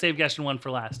save Guestion 1 for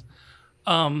last.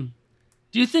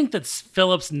 Do you think that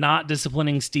Phillips not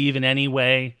disciplining Steve in any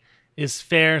way is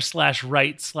fair /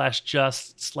 right /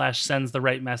 just / sends the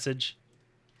right message?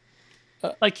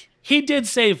 Like, he did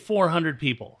save 400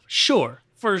 people. Sure,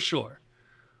 for sure.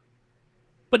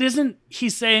 But isn't he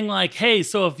saying like, hey,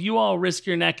 so if you all risk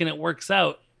your neck and it works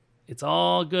out, it's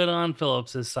all good on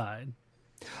Phillips's side?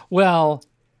 Well,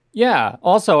 yeah.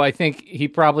 Also, I think he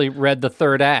probably read the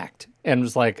third act and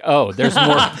was like, "Oh, there's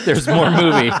more. There's more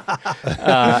movie."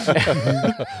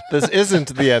 This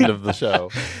isn't the end of the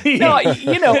show. No,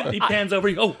 you know, He pans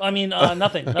over.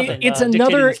 Nothing. it's dictating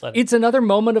another this letter. it's another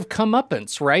moment of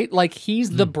comeuppance, right? Like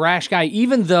he's the brash guy,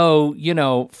 even though, you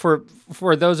know, for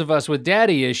those of us with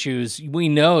daddy issues, we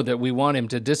know that we want him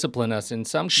to discipline us in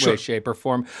some way, shape, or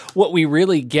form. What we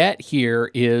really get here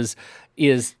is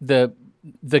the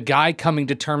guy coming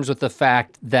to terms with the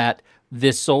fact that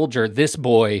this soldier, this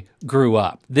boy grew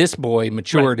up. This boy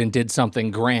matured and did something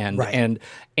grand. Right.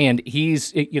 And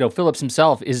he's, you know, Phillips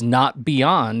himself is not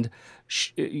beyond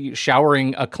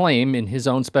showering acclaim in his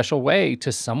own special way to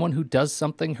someone who does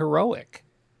something heroic.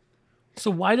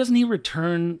 So why doesn't he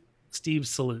return Steve's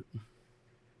salute?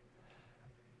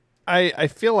 I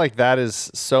feel like that is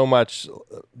so much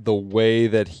the way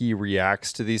that he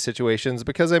reacts to these situations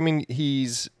because, I mean,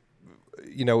 he's,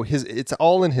 you know, it's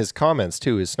all in his comments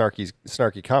too, his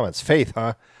snarky comments. Faith,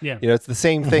 huh? Yeah. You know, it's the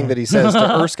same thing that he says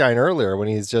to Erskine earlier when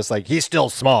he's just like, he's still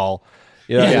small.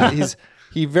 You know,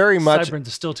 he very much, Sideburns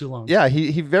is still too long. yeah,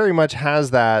 he very much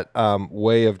has that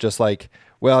way of just like,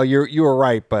 well, you were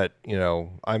right, but you know,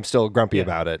 I'm still grumpy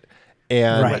about it.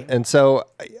 And Right. and so,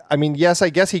 I mean, yes, I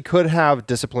guess he could have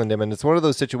disciplined him, and it's one of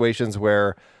those situations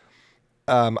where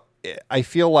I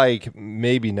feel like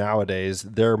maybe nowadays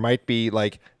there might be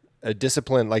like a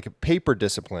discipline, like a paper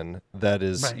discipline that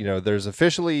is, Right. you know, there's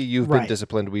officially you've been Right.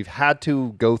 disciplined. We've had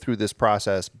to go through this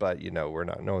process, but you know,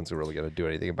 no one's really going to do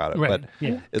anything about it. Right. But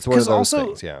Yeah. it's one of 'Cause those also-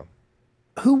 things. Yeah.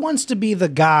 Who wants to be the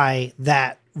guy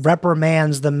that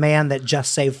reprimands the man that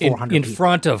just saved 400 in people.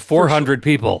 front of 400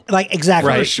 people. Like, exactly.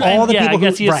 Right. All the yeah, people I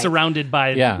guess who, he is right. surrounded by.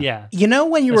 Yeah. Yeah. You know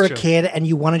when you were a That's true. kid and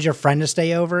you wanted your friend to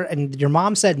stay over and your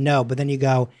mom said no, but then you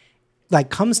go, like,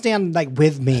 come stand like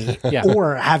with me Yeah.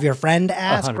 or have your friend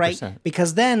ask, right? 100%.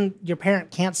 Because then your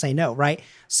parent can't say no, right?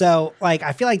 So, like,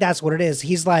 I feel like that's what it is.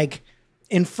 He's like,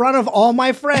 in front of all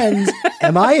my friends,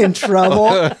 am I in trouble?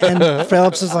 And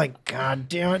Phillips is like, God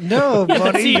damn it, no,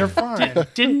 buddy, See, you're fine.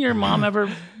 Didn't your mom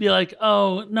ever be like,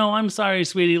 "Oh no, I'm sorry,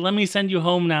 sweetie. Let me send you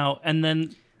home now," and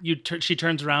then she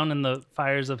turns around and the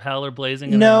fires of hell are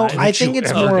blazing? In No, her eyes? I think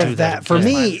it's ever more do of that that. For again?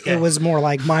 me, Okay. it was more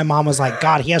like my mom was like,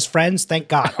 God, he has friends. Thank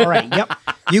God. All right. Yep.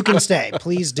 You can stay.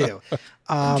 Please do.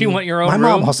 Do you want your own My room?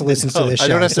 mom also listens to this show. I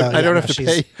don't have to. so, I yeah, don't no, have to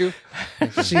she's- pay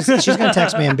you. She's gonna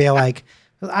text me and be like,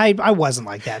 I wasn't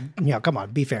like that. Come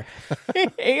on, be fair.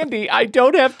 Andy, I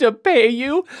don't have to pay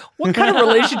you. What kind of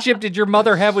relationship did your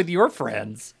mother have with your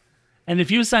friends? And if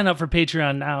you sign up for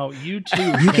Patreon now, you too.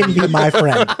 You can be my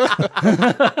friend.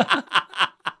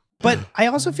 But I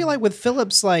also feel like with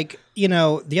Phillips, like,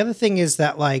 the other thing is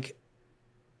that, like,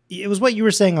 it was what you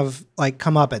were saying of, like,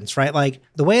 comeuppance, right? Like,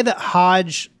 the way that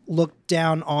Hodge looked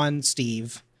down on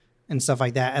Steve and stuff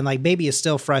like that, and, like, Baby is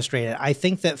still frustrated. I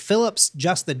think that Phillips,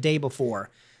 just the day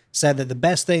before, said that the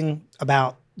best thing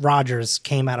about Rogers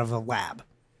came out of a lab.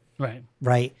 Right.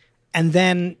 Right. And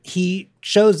then he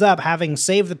shows up having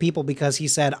saved the people because he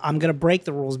said, I'm going to break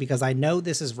the rules because I know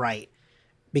this is right.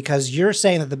 Because you're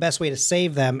saying that the best way to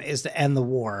save them is to end the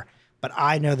war. But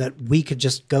I know that we could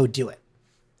just go do it.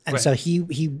 And Right. so he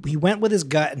went with his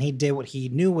gut and he did what he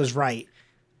knew was right.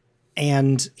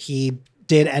 And he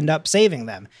did end up saving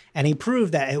them. And he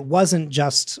proved that it wasn't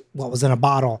just what was in a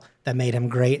bottle that made him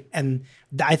great. And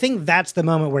I think that's the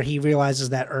moment where he realizes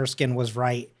that Erskine was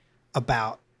right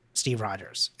about Steve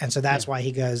Rogers. And so that's why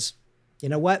he goes, you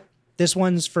know what? This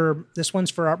one's for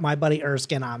my buddy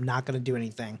Erskine. I'm not going to do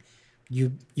anything.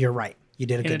 You're right. You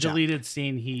did a In a good job. deleted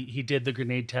scene, he did the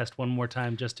grenade test one more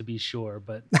time just to be sure,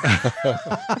 but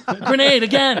grenade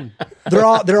again. They're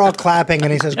all clapping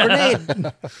and he says,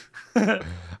 grenade.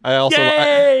 I also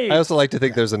Yay! I also like to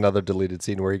think there's another deleted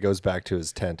scene where he goes back to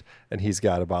his tent and he's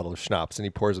got a bottle of schnapps and he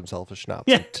pours himself a schnapps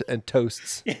Yeah. and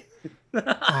toasts.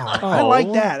 I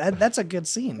like that. That's a good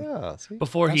scene. Yeah, see?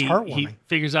 Before That's he heartwarming.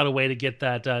 figures out a way to get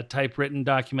that typewritten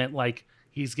document, like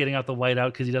he's getting out the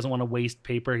whiteout because he doesn't want to waste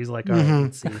paper. He's like, all right,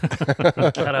 let's see.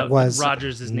 Cut out Was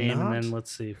Rogers' name not- and then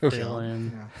let's see, fill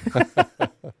in.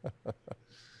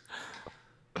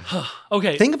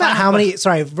 Okay. Think about final how many, question.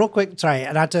 sorry, real quick, sorry,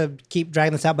 not to keep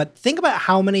dragging this out, but think about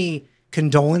how many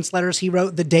condolence letters he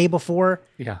wrote the day before.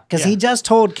 Yeah. Because he just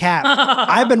told Cap,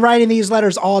 I've been writing these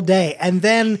letters all day. And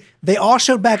then they all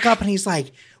showed back up and he's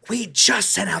like, we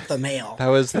just sent out the mail. That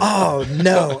was Oh,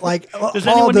 no. Like, Does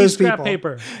all anyone need those scrap people.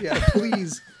 paper? Yeah,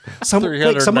 please. Someone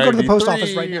go to the post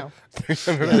office right now.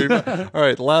 393. All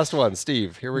right, the last one,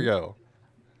 Steve. Here we go.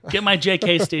 Get my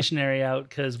JK stationery out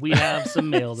because we have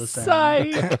some mail to send.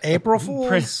 Sigh. April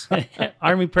Fools.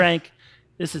 Army prank.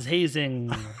 This is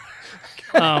hazing.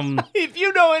 If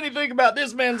you know anything about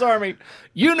this man's army,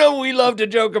 you know we love to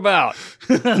joke about.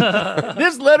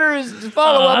 This letter is to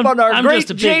follow up on our I'm great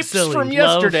just a big japes silly. from Love,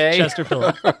 yesterday. Chester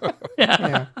Phillips.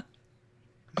 Yeah.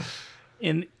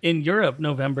 In Europe,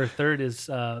 November 3rd is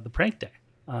the prank day.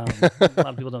 A lot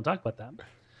of people don't talk about that.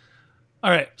 All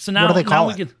right, so now, do they call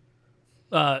we it? can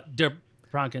Der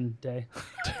Pranken Day.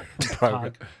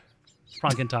 Pranken.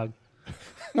 Prankentag.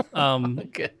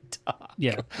 Good talk.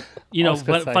 Yeah. You know, was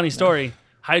gonna say, funny no. story.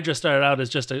 Hydra started out as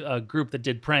just a group that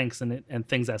did pranks and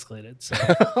things escalated. So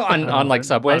on like a lot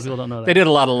subways. of people don't know that. They did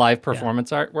a lot of live performance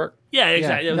artwork. yeah,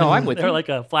 exactly. No, I'm with They're you. like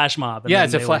a flash mob. And Yeah, then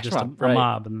it's a they were flash just mob, A right.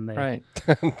 mob, and then they Right.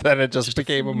 Then it just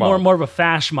became a mob. more of a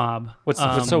fash mob. What's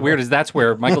so weird is that's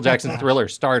where Michael Jackson's Thriller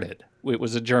started. It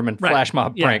was a German Right. flash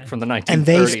mob Yeah. prank from the 1930s. And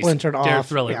they splintered Der off.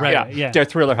 Thriller, Yeah. right. Yeah, Yeah. Der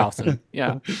Thrillerhausen.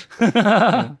 Yeah.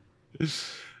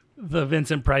 The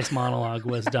Vincent Price monologue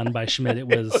was done by Schmidt. It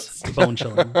was bone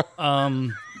chilling.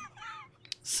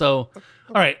 So,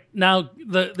 all right. Now,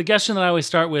 the question that I always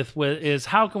start with is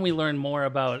how can we learn more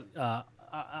about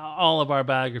all of our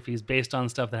biographies based on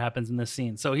stuff that happens in this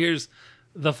scene? So here's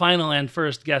the final and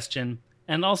first question,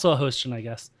 and also a hosttion, I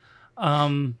guess.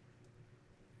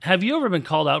 Have you ever been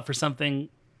called out for something?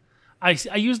 I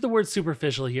use the word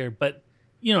superficial here, but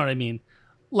you know what I mean.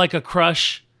 Like a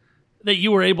crush that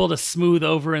you were able to smooth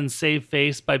over and save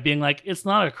face by being like, it's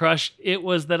not a crush. It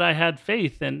was that I had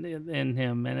faith in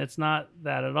him, and it's not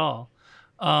that at all.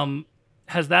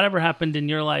 Has that ever happened in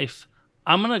your life?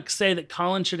 I'm going to say that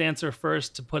Colin should answer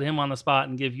first to put him on the spot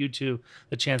and give you two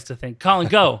the chance to think. Colin,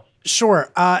 go.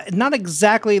 Sure. Not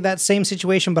exactly that same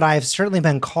situation, but I've certainly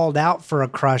been called out for a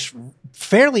crush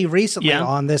fairly recently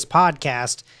on this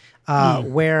podcast,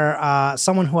 where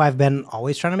someone who I've been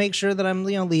always trying to make sure that I'm,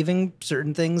 leaving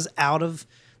certain things out of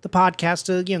the podcast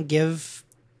to, give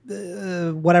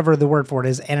whatever the word for it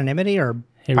is, anonymity or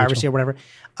piracy or whatever.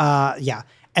 Yeah.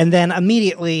 And then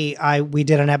immediately we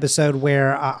did an episode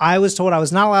where I was told I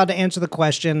was not allowed to answer the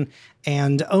question,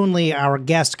 and only our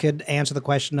guest could answer the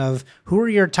question of who are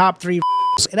your top 3.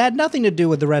 It had nothing to do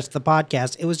with the rest of the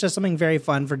podcast. It was just something very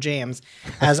fun for James,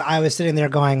 as I was sitting there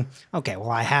going, okay,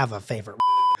 well, I have a favorite.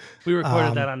 We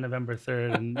recorded that on November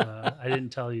 3rd, and I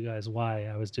didn't tell you guys why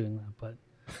I was doing that, but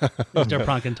it was Der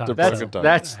Prankentalk.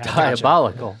 That's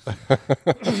diabolical.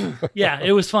 Yeah,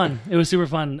 it was fun. It was super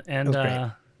fun,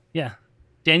 and yeah.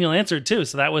 Daniel answered too,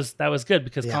 so that was good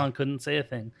because Colin couldn't say a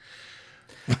thing.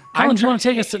 Colin, do you want to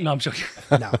take us to? No, I'm joking.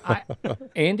 No,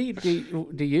 Andy,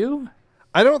 do you?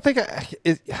 I don't think I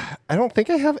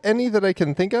have any that I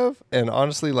can think of, and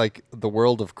honestly, like the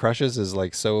world of crushes is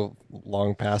like so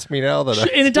long past me now that.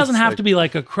 And it doesn't have to be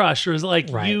like a crush, or is it like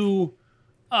Right. you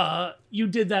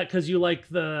did that because you like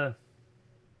the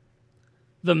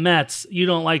Mets. You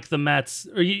don't like the Mets,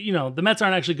 or the Mets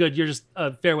aren't actually good. You're just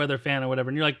a fair weather fan or whatever,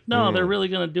 and you're like, no, they're really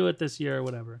gonna do it this year or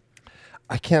whatever.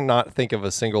 I cannot think of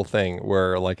a single thing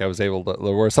where like I was able to,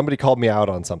 where somebody called me out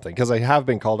on something, because I have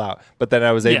been called out, but then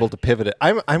I was able to pivot it.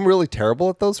 I'm really terrible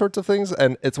at those sorts of things,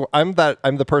 and I'm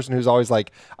the person who's always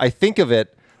like, I think of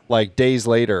it like days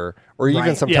later, or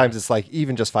even sometimes it's like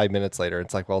even just 5 minutes later.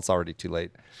 It's like, well, it's already too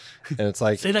late, and it's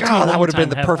like, Say that that would have been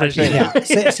the perfect thing.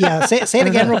 say it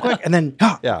again real quick, and then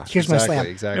here's my slam.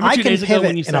 Exactly. I Remember 2 can days ago when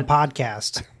pivot you in a said-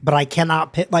 podcast, but I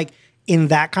cannot like in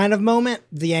that kind of moment.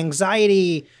 The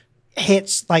anxiety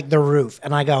hits like the roof,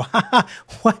 and I go,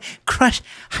 what crush?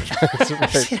 It's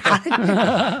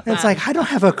like, I don't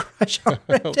have a crush on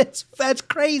it. That's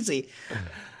crazy.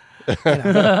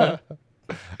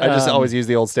 I just always use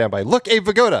the old standby. Look, Abe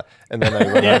Vigoda, and then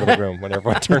I run out of the room when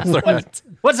everyone turns their heads.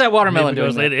 What's that watermelon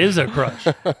Maybe doing? it is a crush.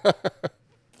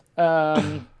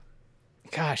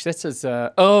 Gosh, this is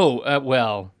when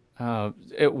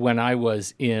I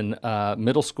was in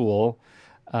middle school,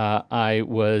 I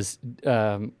was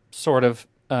sort of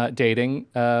dating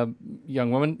a young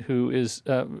woman who is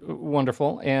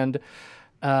wonderful, and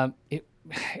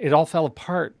it all fell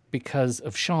apart because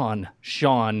of Sean.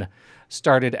 Sean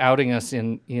started outing us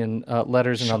in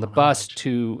letters and on the bus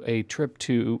to a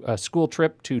school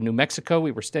trip to New Mexico.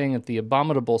 We were staying at the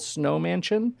Abominable Snow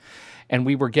Mansion, and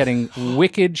we were getting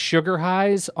wicked sugar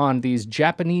highs on these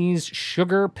Japanese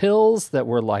sugar pills that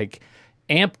were like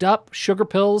amped up sugar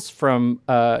pills from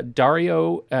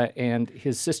Dario and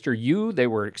his sister Yu. They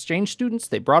were exchange students.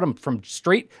 They brought them from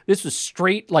this was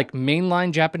straight like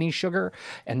mainline Japanese sugar.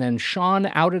 And then Sean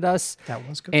outed us. That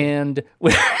was good. And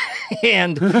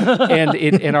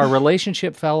our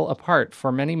relationship fell apart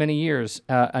for many, many years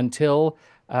until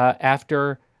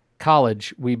after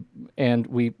college we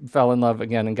fell in love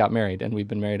again and got married, and we've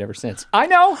been married ever since. I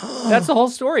know that's the whole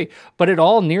story, but it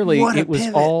all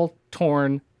was all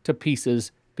torn to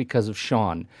pieces because of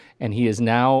Sean, and he is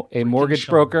now a mortgage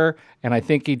broker, and I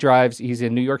think he's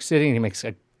in New York City, and he makes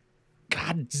a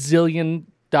godzillion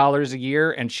dollars a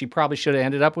year, and she probably should have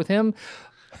ended up with him,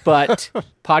 but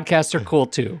podcasts are cool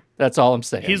too. That's all I'm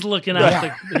saying. He's looking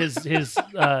out his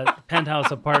penthouse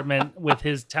apartment with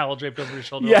his towel draped over his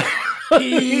shoulder. Yeah.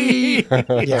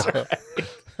 Yeah.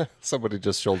 Somebody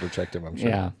just shoulder checked him, I'm sure.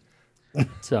 Yeah.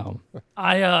 So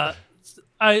I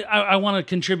want to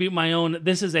contribute my own.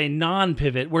 This is a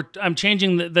non-pivot. I'm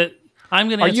changing the I'm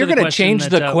going to. Are you going to change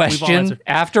the question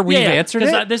after we've answered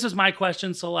it? This is my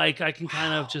question, so like I can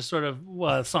kind of just sort of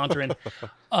saunter in.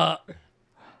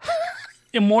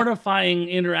 Immortifying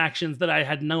interactions that I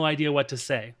had no idea what to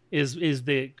say is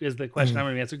the question I'm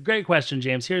going to answer. Great question,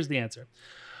 James. Here's the answer.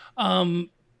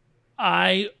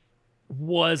 I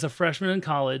was a freshman in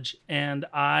college, and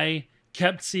I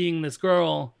kept seeing this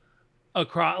girl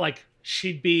across, like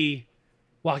she'd be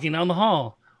walking down the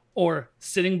hall or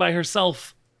sitting by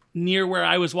herself near where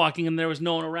I was walking, and there was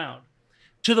no one around.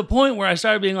 To the point where I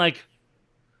started being like,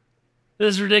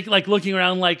 "This is ridiculous!" Like looking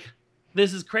around, like,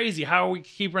 "This is crazy. How are we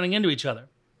keep running into each other?"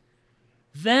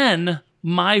 Then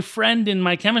my friend in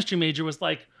my chemistry major was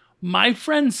like, "My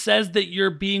friend says that you're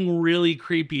being really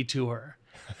creepy to her,"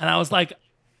 and I was like,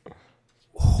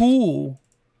 "Who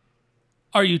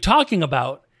are you talking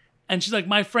about?" And she's like,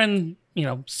 "My friend,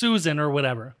 Susan or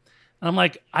whatever." And I'm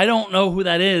like, "I don't know who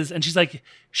that is." And she's like,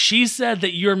 "She said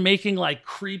that you're making like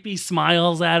creepy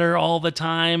smiles at her all the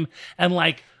time and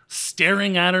like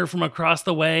staring at her from across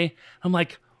the way." I'm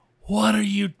like, what do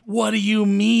you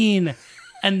mean?"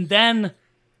 And then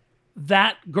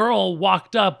that girl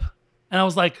walked up, and I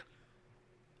was like,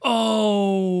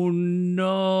 oh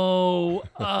no.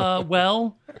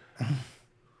 Well,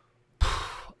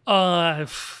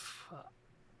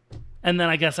 and then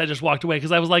I guess I just walked away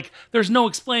because I was like, there's no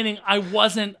explaining.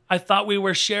 I thought we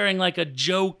were sharing like a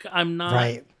joke. I'm not.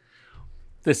 Right.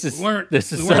 This is weren't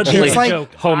suddenly It's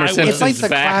like- Homer I was- Simpson's It's like the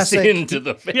back classic- into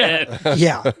the fan.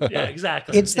 Yeah. Yeah,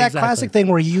 exactly. It's that Exactly. classic thing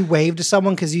where you wave to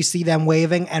someone because you see them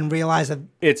waving and realize that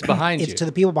It's behind it's you. to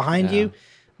the people behind you.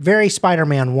 Very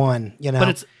Spider-Man 1, you know.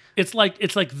 But it's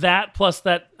like that plus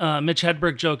that Mitch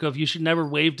Hedberg joke of you should never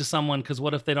wave to someone because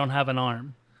what if they don't have an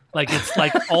arm? Like it's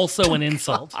like also an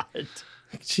insult.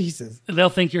 Jesus. They'll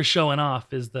think you're showing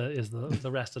off is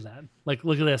the rest of that. Like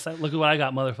look at this. Look at what I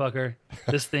got, motherfucker.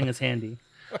 This thing is handy.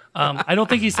 I don't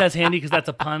think he says handy because that's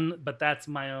a pun, but that's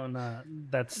my own.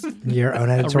 That's Your own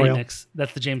a editorial. remix.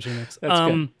 That's the James remix.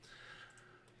 That's good.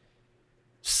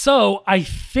 So I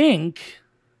think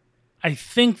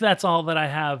that's all that I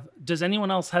have. Does anyone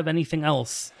else have anything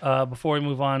else before we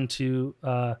move on to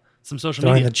some social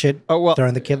Throwing media?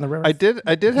 throwing the kid in the river. I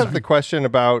did have the question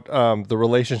about the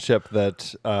relationship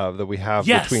that we have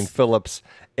Yes. between Phillips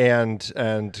and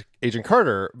Agent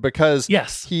Carter, because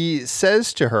Yes. he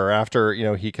says to her after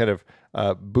he kind of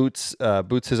boots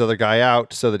his other guy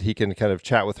out so that he can kind of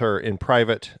chat with her in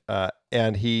private,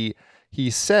 and he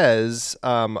says,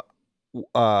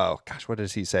 gosh, what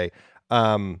does he say?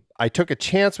 I took a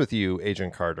chance with you,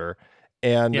 Agent Carter,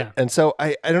 and so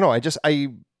I don't know. I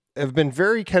have been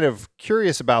very kind of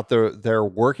curious about their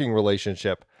working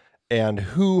relationship and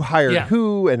who hired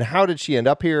who and how did she end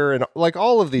up here and like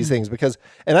all of these things, because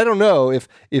and I don't know if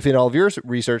in all of your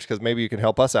research, because maybe you can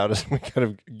help us out as we kind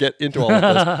of get into all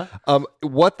of this,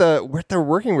 what their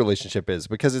working relationship is,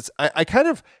 because I kind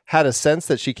of had a sense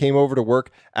that she came over to work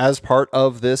as part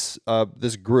of this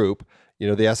group, the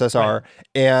SSR,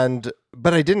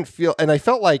 but I didn't feel, and I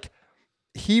felt like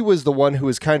he was the one who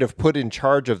was kind of put in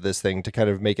charge of this thing to kind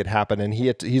of make it happen. And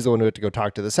he's the one who had to go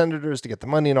talk to the senators to get the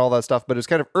money and all that stuff. But it was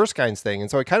kind of Erskine's thing.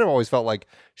 And so I kind of always felt like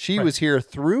she was here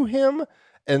through him.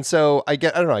 And so I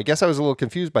don't know. I guess I was a little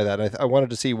confused by that. I wanted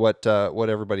to see what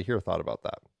everybody here thought about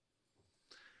that.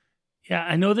 Yeah,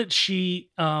 I know that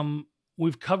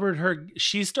we've covered her.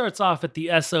 She starts off at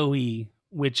the SOE,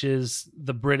 which is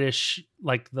the British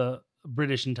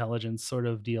intelligence sort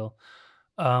of deal.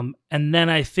 And then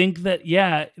I think that,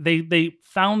 they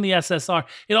found the SSR.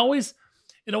 It always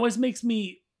makes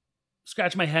me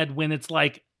scratch my head when it's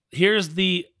like, here's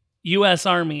the US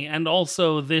Army and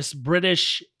also this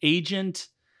British agent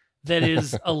that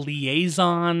is a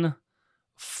liaison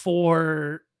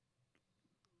for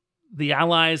the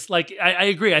Allies. Like, I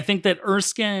agree. I think that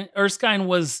Erskine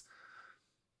was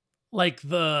like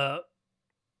the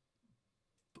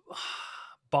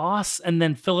boss, and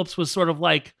then Phillips was sort of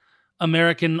like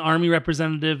American Army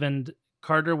representative, and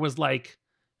Carter was like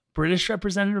British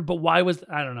representative. But why was,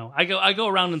 I don't know. I go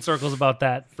around in circles about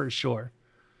that for sure.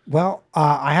 Well,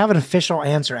 I have an official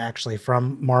answer actually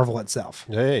from Marvel itself.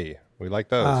 Hey, we like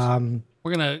those.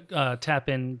 We're gonna tap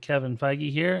in Kevin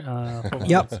Feige here.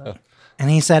 Yep. And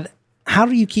he said, "How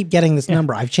do you keep getting this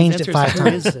number? I've changed it 5 Who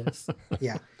times." is this?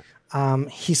 Yeah.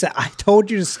 He said, "I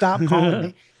told you to stop calling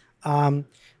me."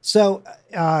 So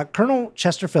Colonel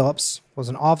Chester Phillips was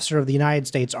an officer of the United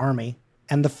States Army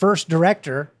and the first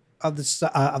director of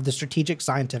the Strategic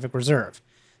Scientific Reserve.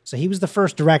 So he was the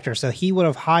first director. So he would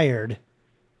have hired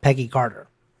Peggy Carter.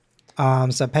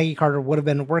 So Peggy Carter would have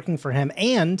been working for him.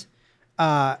 And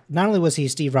not only was he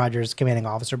Steve Rogers' commanding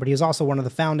officer, but he was also one of the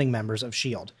founding members of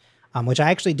S.H.I.E.L.D., which I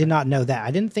actually did not know that.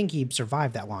 I didn't think he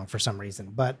survived that long for some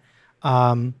reason. But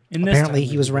apparently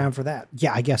he was around for that.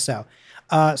 Yeah, I guess so.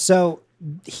 Let's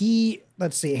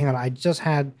see, hang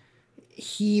on.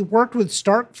 He worked with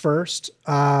Stark first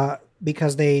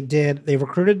because they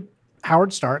recruited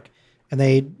Howard Stark and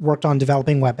they worked on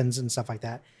developing weapons and stuff like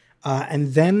that.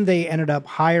 And then they ended up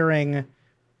hiring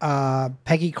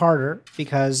Peggy Carter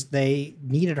because they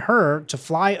needed her to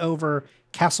fly over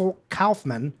Castle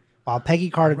Kaufman while Peggy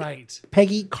Carter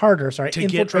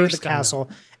infiltrated the castle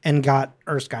and got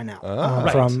Erskine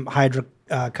out from Hydra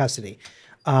custody.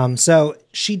 So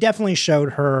she definitely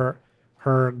showed her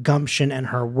gumption and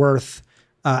her worth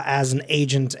as an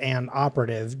agent and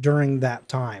operative during that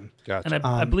time. Gotcha. And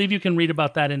I believe you can read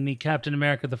about that in the Captain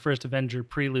America: The First Avenger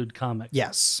Prelude comic.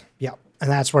 Yes. Yep. And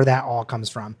that's where that all comes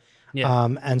from. Yeah.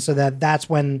 And so that's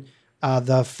when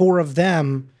the four of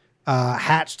them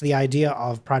hatched the idea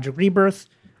of Project Rebirth.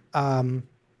 And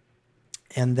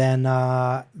then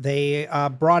they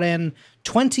brought in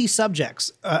 20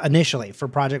 subjects initially for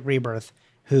Project Rebirth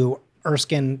who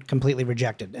Erskine completely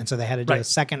rejected. And so they had to do a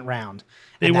second round.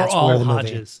 They And were that's all where the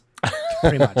Hodges.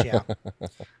 pretty much. Yeah,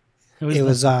 it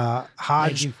was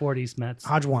Hodge 1940s Mets.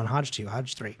 Hodge 1, Hodge 2,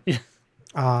 Hodge 3.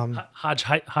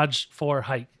 Hodge 4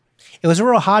 hike. It was a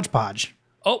real hodgepodge.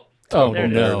 Oh, Oh, there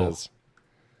it is. There no. it is.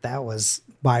 That was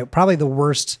probably the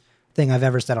worst thing I've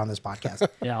ever said on this podcast.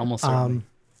 Yeah, almost certainly.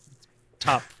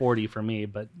 Top 40 for me,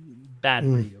 but bad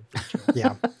for you.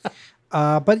 Yeah.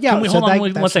 But yeah, Can we so hold on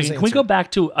that's one his second? Can we answer. go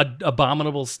back to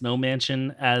Abominable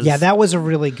Snowmansion as Yeah, that was a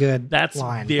really good that's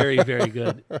line. very, very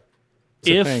good. a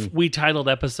If thing. we titled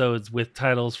episodes with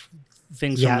titles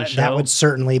things from Yeah, the show, that would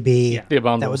certainly be Yeah. The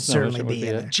Abominable that would certainly Snowmansion be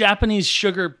in it. there. Japanese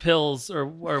sugar pills or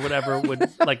whatever would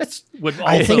would I also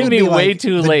think It would be be way like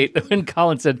too late when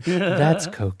Colin said, "That's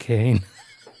cocaine."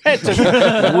 It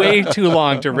took way too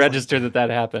long to register that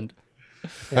happened.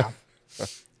 Yeah.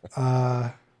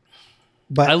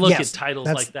 But I look yes, at titles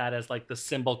that's- like that as like the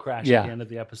cymbal crash Yeah. at the end of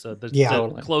the episode. The, Yeah. the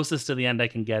Totally. closest to the end I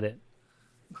can get it.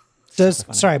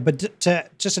 Sorry, but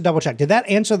just to double check, did that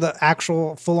answer the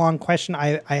actual full on question?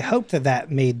 I hope that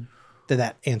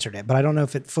answered it, but I don't know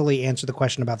if it fully answered the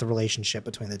question about the relationship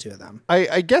between the two of them.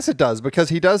 I guess it does, because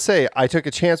he does say, "I took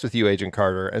a chance with you, Agent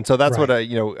Carter," and so that's what Right.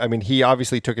 I mean, he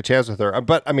obviously took a chance with her,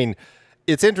 but I mean,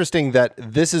 it's interesting that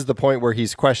this is the point where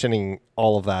he's questioning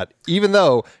all of that, even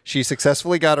though she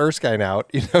successfully got Erskine out.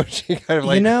 She kind of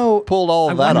like pulled all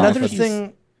of that off. Another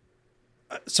thing.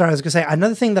 Sorry, I was gonna say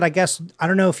another thing that I guess I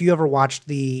don't know if you ever watched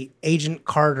the Agent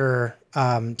Carter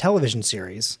television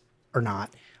series or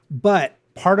not, but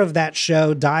part of that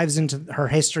show dives into her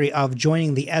history of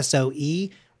joining the SOE,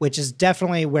 which is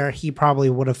definitely where he probably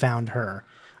would have found her,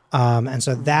 and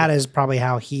so that is probably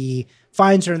how he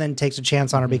finds her and then takes a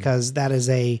chance on her, because that is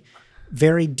a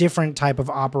very different type of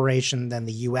operation than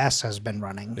the U.S. has been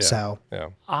running. So Yeah.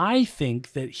 I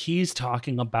think that he's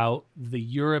talking about the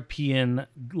European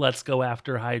 "let's go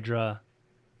after Hydra"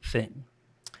 thing.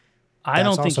 I That's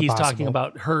don't think also he's talking possible.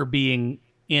 about her being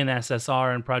in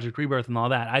SSR and Project Rebirth and all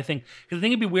that. I think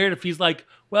it'd be weird if he's like,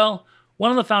 well,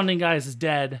 one of the founding guys is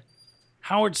dead.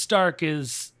 Howard Stark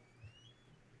is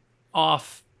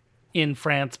off in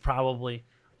France, probably.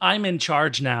 I'm in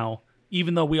charge now,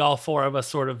 even though we all four of us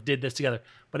sort of did this together.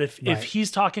 But if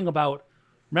he's talking about,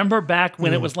 remember back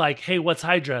when it was like, hey, what's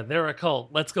Hydra? They're a cult.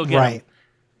 Let's go get them. right.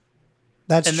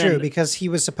 That's And true, then- because he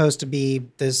was supposed to be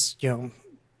this,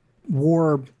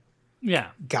 war Yeah.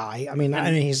 guy. I mean,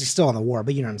 he's still in the war,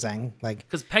 but you know what I'm saying? Like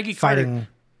Because Peggy Carter fighting.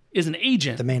 is an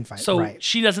agent. the main fight, So right.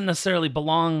 she doesn't necessarily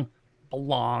belong.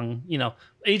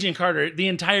 Agent Carter, the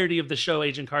entirety of the show,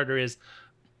 Agent Carter is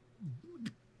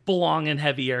belong in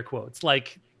heavy air quotes.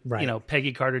 Like, Right.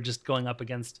 Peggy Carter just going up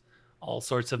against all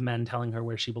sorts of men telling her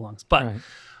where she belongs. But Right.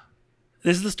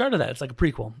 this is the start of that. It's like a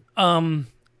prequel.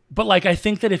 But like, I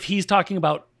think that if he's talking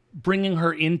about bringing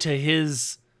her into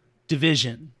his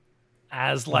division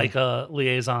as like a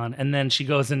liaison, and then she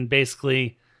goes and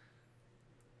basically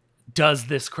does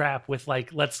this crap with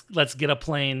like, let's get a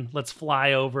plane, let's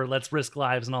fly over, let's risk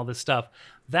lives and all this stuff,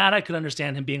 that I could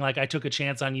understand him being like, I took a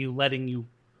chance on you, letting you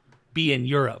be in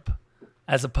Europe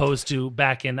as opposed to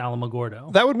back in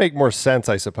Alamogordo. That would make more sense,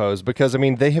 I suppose, because I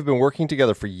mean, they have been working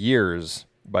together for years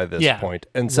by this Yeah. point.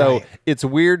 And so Right. it's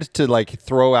weird to like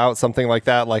throw out something like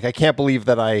that. Like, I can't believe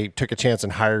that I took a chance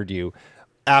and hired you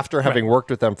after having worked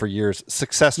with them for years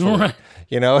successfully. Right.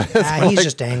 It's He's like-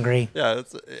 just angry. yeah,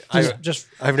 He's just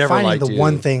I've never finding liked the you.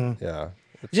 one thing. Yeah.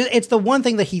 It's the one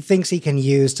thing that he thinks he can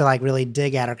use to like really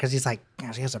dig at her, because he's like,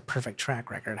 gosh, he has a perfect track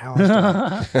record. How else do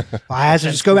I? Well, I have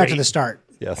to just go back to great. the start.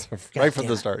 Yes. Right from damn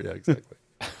the it. start. Yeah, exactly.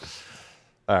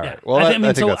 All right. Yeah. Well, I I mean,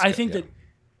 think so that's I good, think yeah.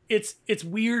 that it's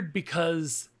weird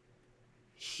because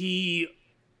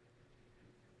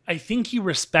I think he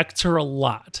respects her a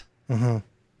lot,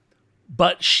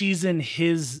 but she's in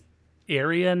his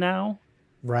area now,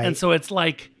 Right. and so it's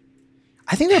like,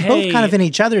 I think they're both hey- kind of in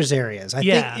each other's areas.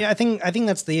 Yeah. I think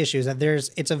that's the issue, is that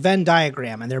it's a Venn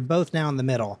diagram and they're both now in the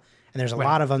middle, and there's a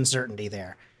lot of uncertainty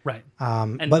there. right,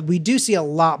 But we do see a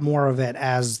lot more of it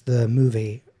as the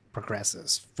movie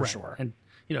progresses, for sure. and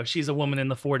she's a woman in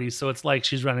the 40s, so it's like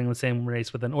she's running the same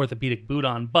race with an orthopedic boot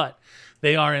on, but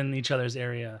they are in each other's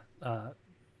area,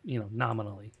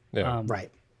 nominally. Yeah.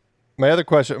 Right. My other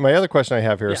question I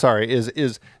have here, Yeah. sorry,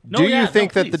 is No, do yeah, you no,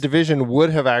 think that the please. division would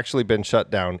have actually been shut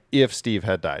down if Steve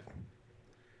had died?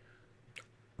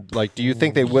 Like, do you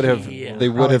think they would have Yeah. they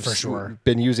would Probably have for sure.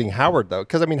 been using Howard though?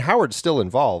 Because I mean, Howard's still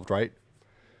involved, right?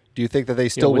 Do you think that they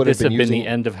still would would have this been have been using the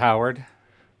end of Howard?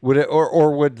 Would it,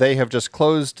 or would they have just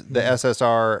closed the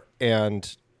SSR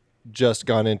and just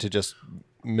gone into just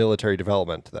military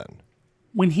development then?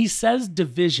 When he says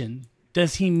division,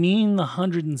 does he mean the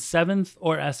 107th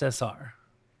or SSR?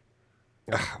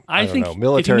 I don't think know.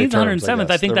 Military if he means terms, I 107th, I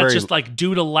guess. think They're that's very- just like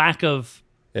due to lack of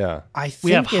Yeah. I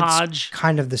We have think it's Hodge,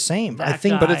 kind of the same. I that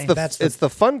think, guy. But it's the that's it's the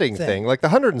funding thing. thing. Like the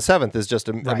 107th is just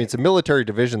I Right. mean it's a military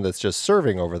division that's just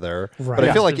serving over there. Right. But I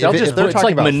Yeah. feel like They'll if just they're it's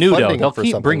talking like about Menudo. funding They'll for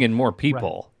keep something, bringing more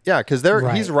people. yeah, because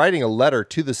Right. he's writing a letter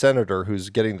to the senator who's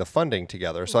getting the funding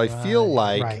together. So I feel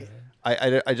like Right.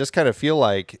 I just kind of feel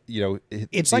like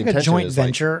It's the like a intention joint is like-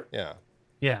 venture. yeah.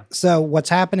 Yeah. So what's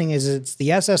happening is it's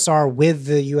the SSR with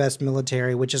the U.S.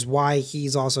 military, which is why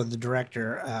he's also the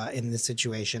director in this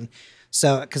situation.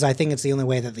 So, because I think it's the only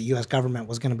way that the U.S. government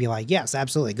was going to be like, yes,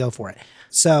 absolutely, go for it.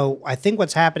 So I think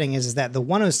what's happening is that the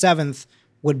 107th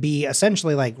would be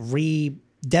essentially like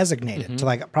redesignated to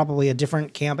like probably a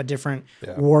different camp, a different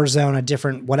war zone, a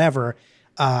different whatever.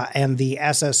 And the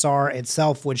SSR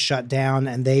itself would shut down,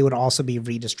 and they would also be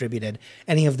redistributed.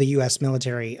 Any of the U.S.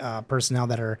 military personnel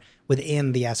that are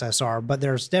within the SSR, but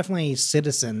there's definitely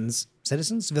civilians,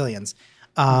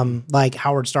 like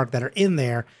Howard Stark that are in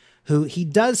there. Who he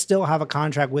does still have a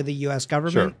contract with the U.S.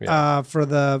 government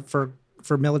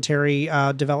for military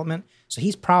development, so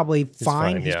he's probably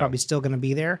fine. He's yeah. probably still going to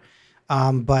be there.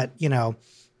 But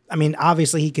I mean,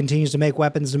 obviously he continues to make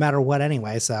weapons no matter what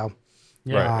anyway. So.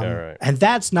 Yeah. Right. And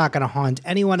that's not going to haunt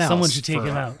anyone else. Someone should take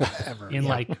him out in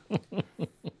Yeah.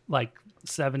 like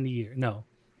 70 years. No,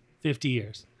 50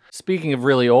 years. Speaking of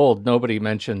really old, nobody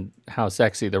mentioned how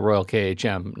sexy the Royal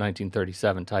KHM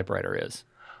 1937 typewriter is.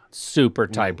 Super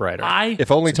typewriter. If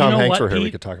only Tom you know Hanks what, were here, we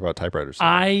Pete? could talk about typewriters.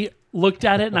 I looked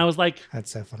at it and I was like, That's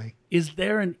so funny. is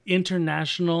there an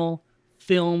international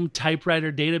film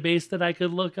typewriter database that I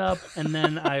could look up? And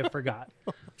then I forgot.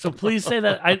 So please say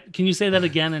that. Can you say that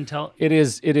again and tell? It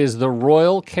is the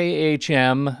Royal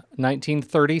KHM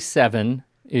 1937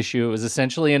 issue. It was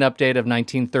essentially an update of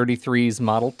 1933's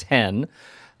Model 10.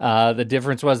 The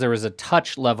difference was there was a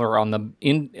touch lever on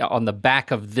the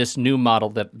back of this new model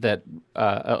that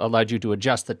allowed you to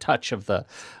adjust the touch of the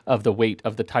weight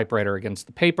of the typewriter against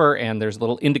the paper, and there's a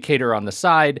little indicator on the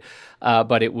side.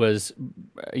 But it was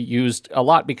used a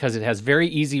lot because it has very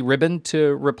easy ribbon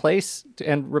to replace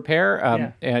and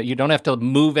repair. You don't have to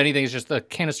move anything; it's just the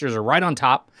canisters are right on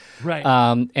top. Right.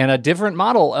 And a different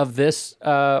model of this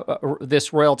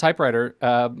Royal typewriter,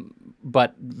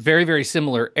 but very, very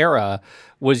similar era,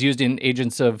 was used in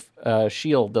Agents of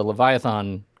S.H.I.E.L.D., the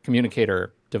Leviathan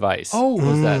communicator device. Oh,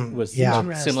 was yeah.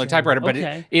 a similar typewriter, but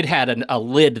Okay. it had a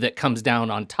lid that comes down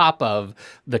on top of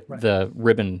the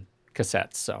ribbon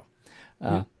cassettes. So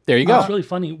there you go. It's really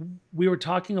funny. We were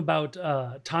talking about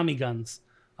Tommy guns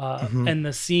and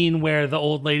the scene where the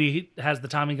old lady has the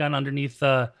Tommy gun underneath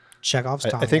the Chekhov's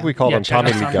Tommy I think we gun. called Yeah, him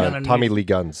Tommy Chekhov's Lee Tommy Gun. gun Tommy Lee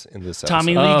Guns in this episode.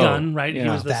 Tommy Lee Gunn, right? He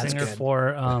yeah. was the That's singer good.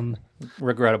 for.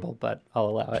 Regrettable, but I'll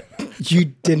allow it. You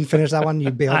didn't finish that one. You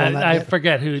bailed on that. I bit?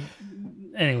 forget who.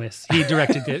 Anyways, he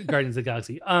directed Guardians of the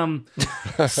Galaxy.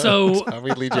 So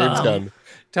Tommy Lee James Gunn.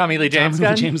 Tommy Lee James Tommy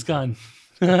gun? James Gunn.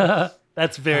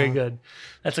 That's very good.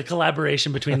 That's a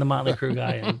collaboration between the Motley Crue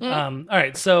guy and. All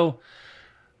right, so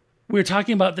we were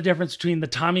talking about the difference between the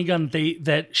Tommy gun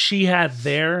that she had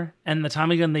there and the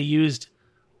Tommy gun they used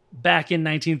back in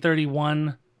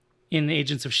 1931 in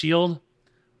Agents of S.H.I.E.L.D.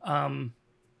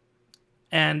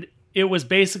 And it was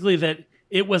basically that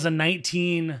it was a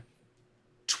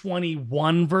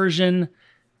 1921 version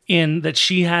that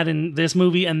she had in this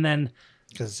movie, and then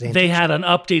 'Cause they had an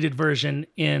updated version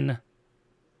in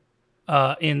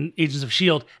Agents of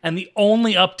S.H.I.E.L.D. And the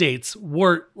only updates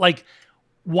were like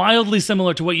wildly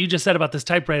similar to what you just said about this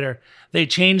typewriter. They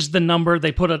changed the number,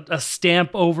 they put a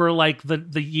stamp over like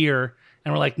the year,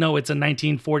 and we're like, no, it's a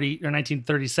 1940 or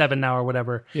 1937 now or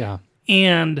whatever. Yeah.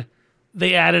 And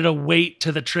they added a weight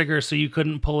to the trigger so you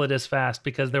couldn't pull it as fast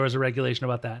because there was a regulation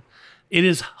about that. It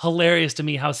is hilarious to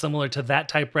me how similar to that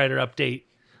typewriter update.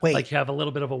 Wait. Like you have a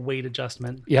little bit of a weight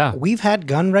adjustment. Yeah. We've had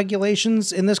gun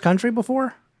regulations in this country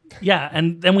before. Yeah,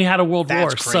 and then we had a world That's war.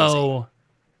 crazy. So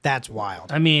That's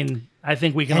wild. I mean, I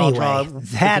think we can all draw Anyway, the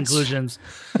that's- conclusions.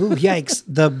 Ooh, yikes!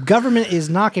 The government is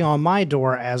knocking on my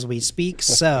door as we speak.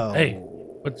 So Hey,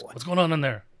 what's going on in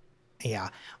there? yeah,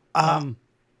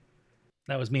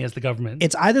 That was me as the government.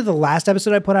 it's either the last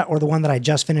episode I put out or the one that I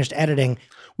just finished editing.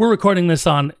 We're recording this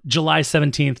on July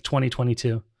 17th,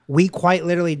 2022. We quite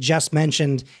literally just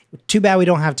mentioned. Too bad we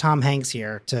don't have Tom Hanks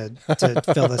here to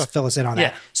fill us in on that.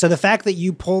 Yeah. So the fact that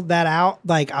you pulled that out,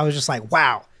 like I was just like,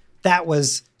 wow, that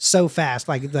was so fast.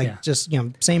 Like Yeah. just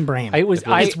same brain.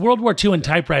 It's World War II and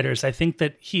typewriters. I think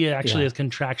that he actually is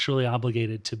contractually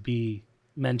obligated to be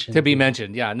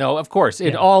mentioned. Yeah, no, of course.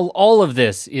 All of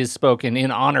this is spoken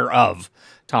in honor of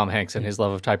Tom Hanks and his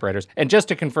love of typewriters. And just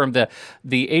to confirm, the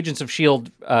Agents of S.H.I.E.L.D.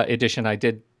 edition, I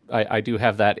do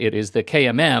have that. It is the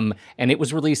KMM, and it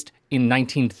was released in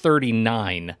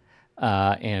 1939.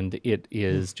 and it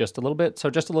is just a little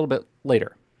bit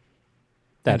later.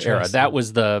 That era. Interesting. That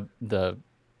was the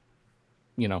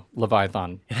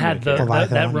Leviathan. It had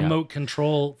Leviathan, that yeah. remote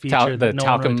control feature that no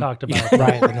one really talcum- talked about.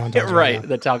 Right, that no one talks about right, that.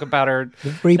 the talcum powder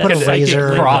Where you put a Psychic razor.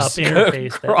 link cross up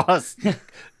interface that- cross.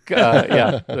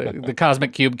 The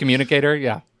cosmic cube communicator.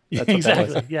 Yeah, that's what that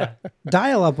exactly. was. Yeah.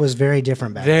 Dial-up was very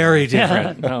different back then. Very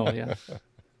different. Oh yeah.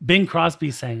 Bing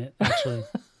Crosby sang it, actually.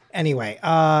 Anyway,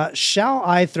 shall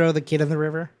I throw the kid in the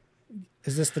river?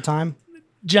 Is this the time?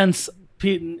 Gents,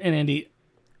 Pete and Andy,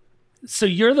 so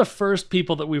you're the first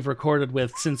people that we've recorded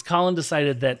with since Colin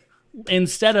decided that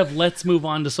instead of let's move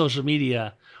on to social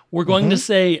media, we're going to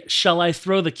say, shall I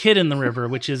throw the kid in the river,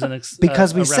 which is an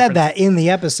Because we a said reference that in the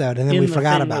episode and then in we the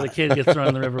forgot thing about where it. the kid gets thrown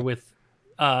in the river with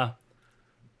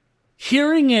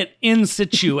hearing it in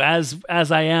situ as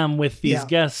I am with these Yeah.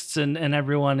 guests and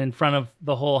everyone in front of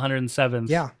the whole 107th.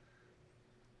 Yeah.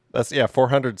 That's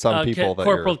 400 some people. That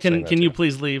Corporal, you're saying that can you to.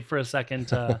 please leave for a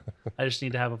second? I just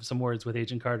need to have some words with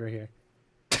Agent Carter here.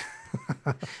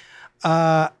 All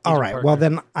right. Parker. Well,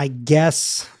 then I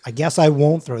guess I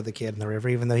won't throw the kid in the river,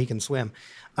 even though he can swim.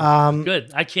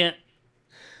 Good. I can't.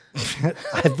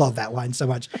 I love that line so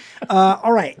much.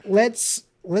 All right. Let's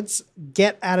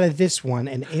get out of this one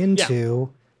and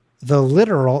into the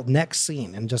literal next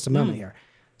scene in just a moment here.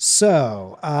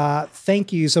 So,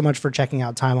 thank you so much for checking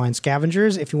out Timeline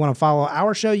Scavengers. If you want to follow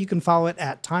our show, you can follow it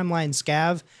at Timeline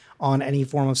Scav on any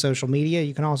form of social media.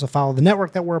 You can also follow the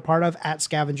network that we're a part of at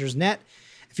ScavengersNet.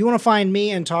 If you want to find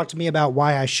me and talk to me about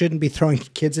why I shouldn't be throwing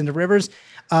kids into rivers,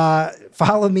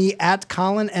 follow me at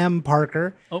Colin M.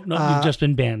 Parker. Oh, no, you've just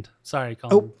been banned. Sorry,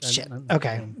 Colin. Oh, shit.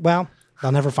 Okay. Well,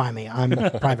 they'll never find me. I'm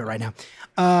private right now.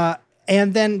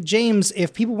 And then, James,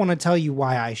 if people want to tell you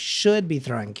why I should be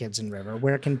throwing kids in river,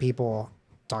 where can people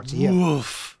talk to you?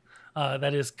 Oof.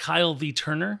 That is Kyle V.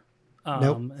 Turner.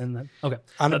 Nope. And then, okay.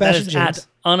 Unabashed That is James. at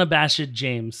Unabashed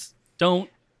James. Don't,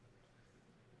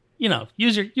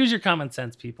 use your common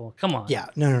sense, people. Come on. Yeah.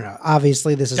 No.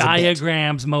 Obviously, this is a bit.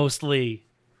 Diagrams mostly.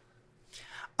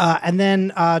 And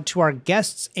then to our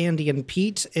guests, Andy and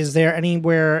Pete, is there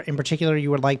anywhere in particular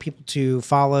you would like people to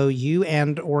follow you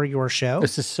and or your show?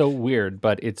 This is so weird,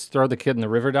 but it's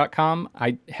throwthekidintheriver.com.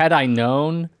 Had I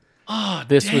known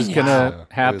this was going Wow. to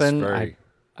happen, It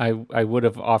was I would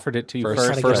have offered it to you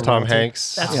first. First Tom Thank you.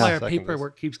 Hanks. That's Yeah. why our Second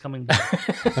paperwork keeps coming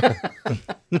back.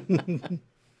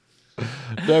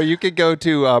 No, you could go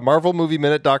to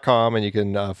marvelmovieminute.com and you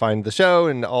can find the show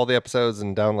and all the episodes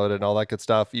and download it and all that good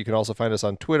stuff. You can also find us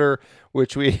on Twitter,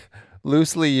 which we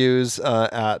loosely use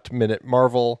at Minute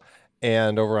Marvel,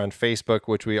 and over on Facebook,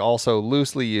 which we also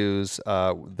loosely use.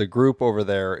 The group over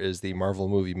there is the Marvel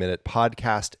Movie Minute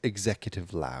Podcast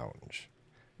Executive Lounge.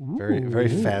 Very, very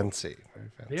fancy. Very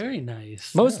fancy. Very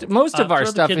nice. Most of our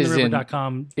stuff is in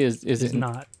throwthekidintheriver.com is is in,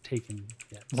 not taken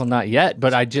yet. well, not yet,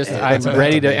 but I'm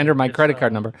ready to enter my credit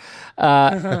card number.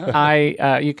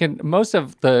 You can most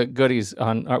of the goodies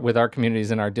on with our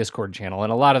communities in our Discord channel,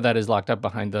 and a lot of that is locked up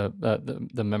behind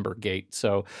the member gate.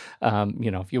 So,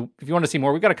 if you want to see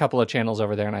more, we've got a couple of channels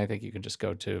over there, and I think you can just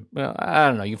go to I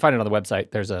don't know, you can find it on the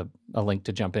website. There's a link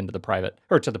to jump into the private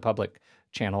or to the public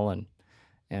channel and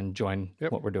join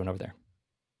what we're doing over there.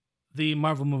 The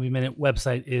Marvel Movie Minute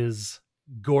website is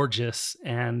gorgeous,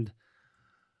 and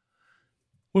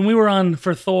when we were on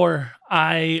for Thor,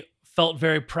 I felt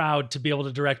very proud to be able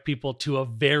to direct people to a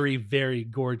very, very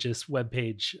gorgeous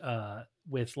webpage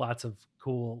with lots of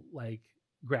cool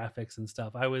graphics and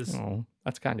stuff. I was, Oh,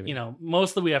 that's kind of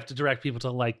mostly we have to direct people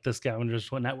to the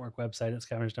Scavengers Network website at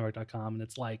scavengersnetwork.com, and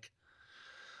it's I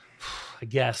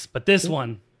guess, but this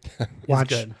one is Watch.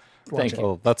 good. Thank you.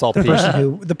 Well, that's all The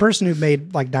Pete. person who made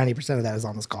 90% of that is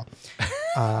on this call.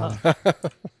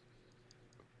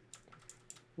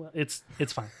 Well, it's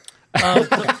fine.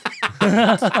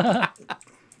 A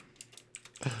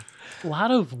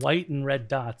lot of white and red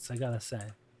dots, I gotta say.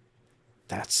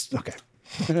 That's okay.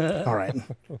 All right.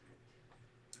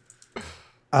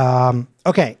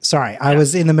 Okay, sorry. I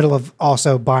was in the middle of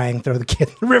also buying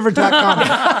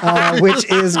throwthekidintheriver.com, which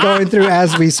is going through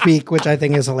as we speak, which I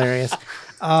think is hilarious.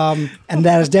 And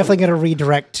that is definitely going to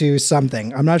redirect to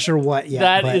something. I'm not sure what yet.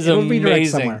 That but is it'll redirect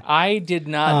amazing. somewhere. I did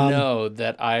not know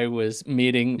that I was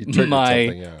meeting triggered my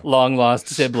something, yeah. long lost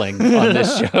sibling on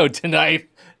this show tonight.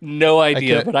 No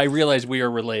idea, can't- but I realized we are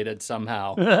related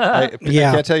somehow. I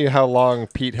Yeah. can't tell you how long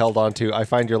Pete held on to I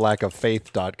find your lack of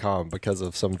faith.com because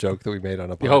of some joke that we made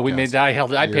on a podcast. Oh, we made that. I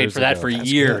paid years for that ago. for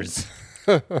That's years.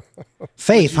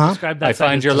 Faith, huh? Describe that I site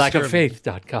find as your lack of disturbing.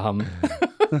 faith.com.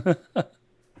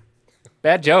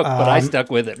 Bad joke, but I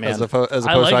stuck with it, man. As opposed I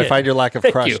to like I it. find your lack of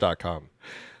Thank you. crush.com.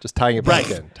 Just tying it back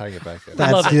Right. in. Tying it back in.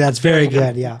 love it. That's very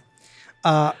good. Yeah.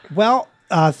 Thanks for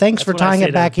That's what I tying say it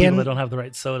to back people in. that don't have the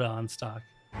right soda on stock.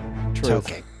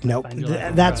 Okay. Nope. Find you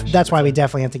like That's fresh. that's why we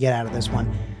definitely have to get out of this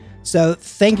one. So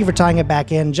thank you for tying it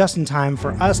back in just in time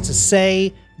for us to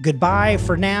say goodbye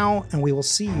for now, and we will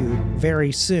see you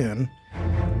very soon.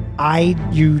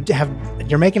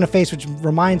 You're making a face which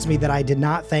reminds me that I did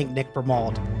not thank Nick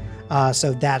Bermald.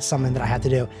 So that's something that I have to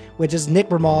do, which is Nick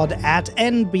Bermald at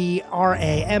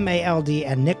NBRAMALD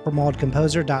and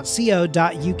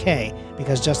nickbermaldcomposer.co.uk,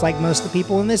 because just like most of the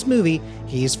people in this movie,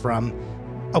 he's from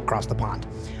across the pond.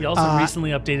 He also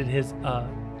recently updated his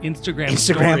Instagram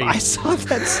story. I saw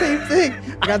that same thing.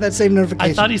 I got that same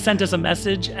notification. I thought he sent us a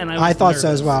message, and I thought so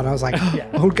as nervous. well, and I was like,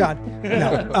 oh God,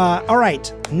 no. All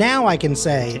right, now I can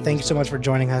say thank you so much for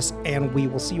joining us, and we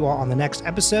will see you all on the next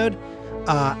episode.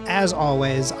 As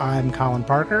always, I'm Colin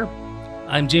Parker.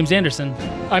 I'm James Anderson.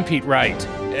 I'm Pete Wright.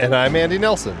 And I'm Andy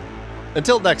Nelson.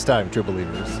 Until next time, true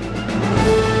believers.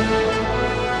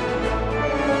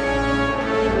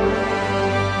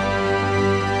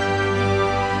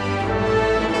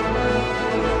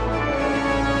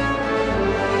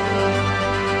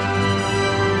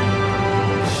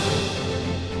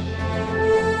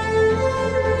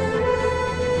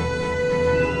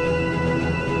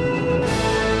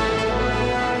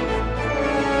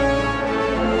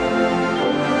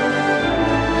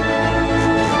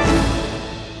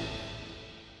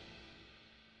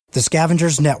 The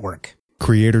Scavengers Network.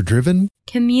 Creator driven,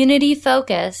 Community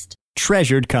focused.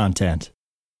 treasured content.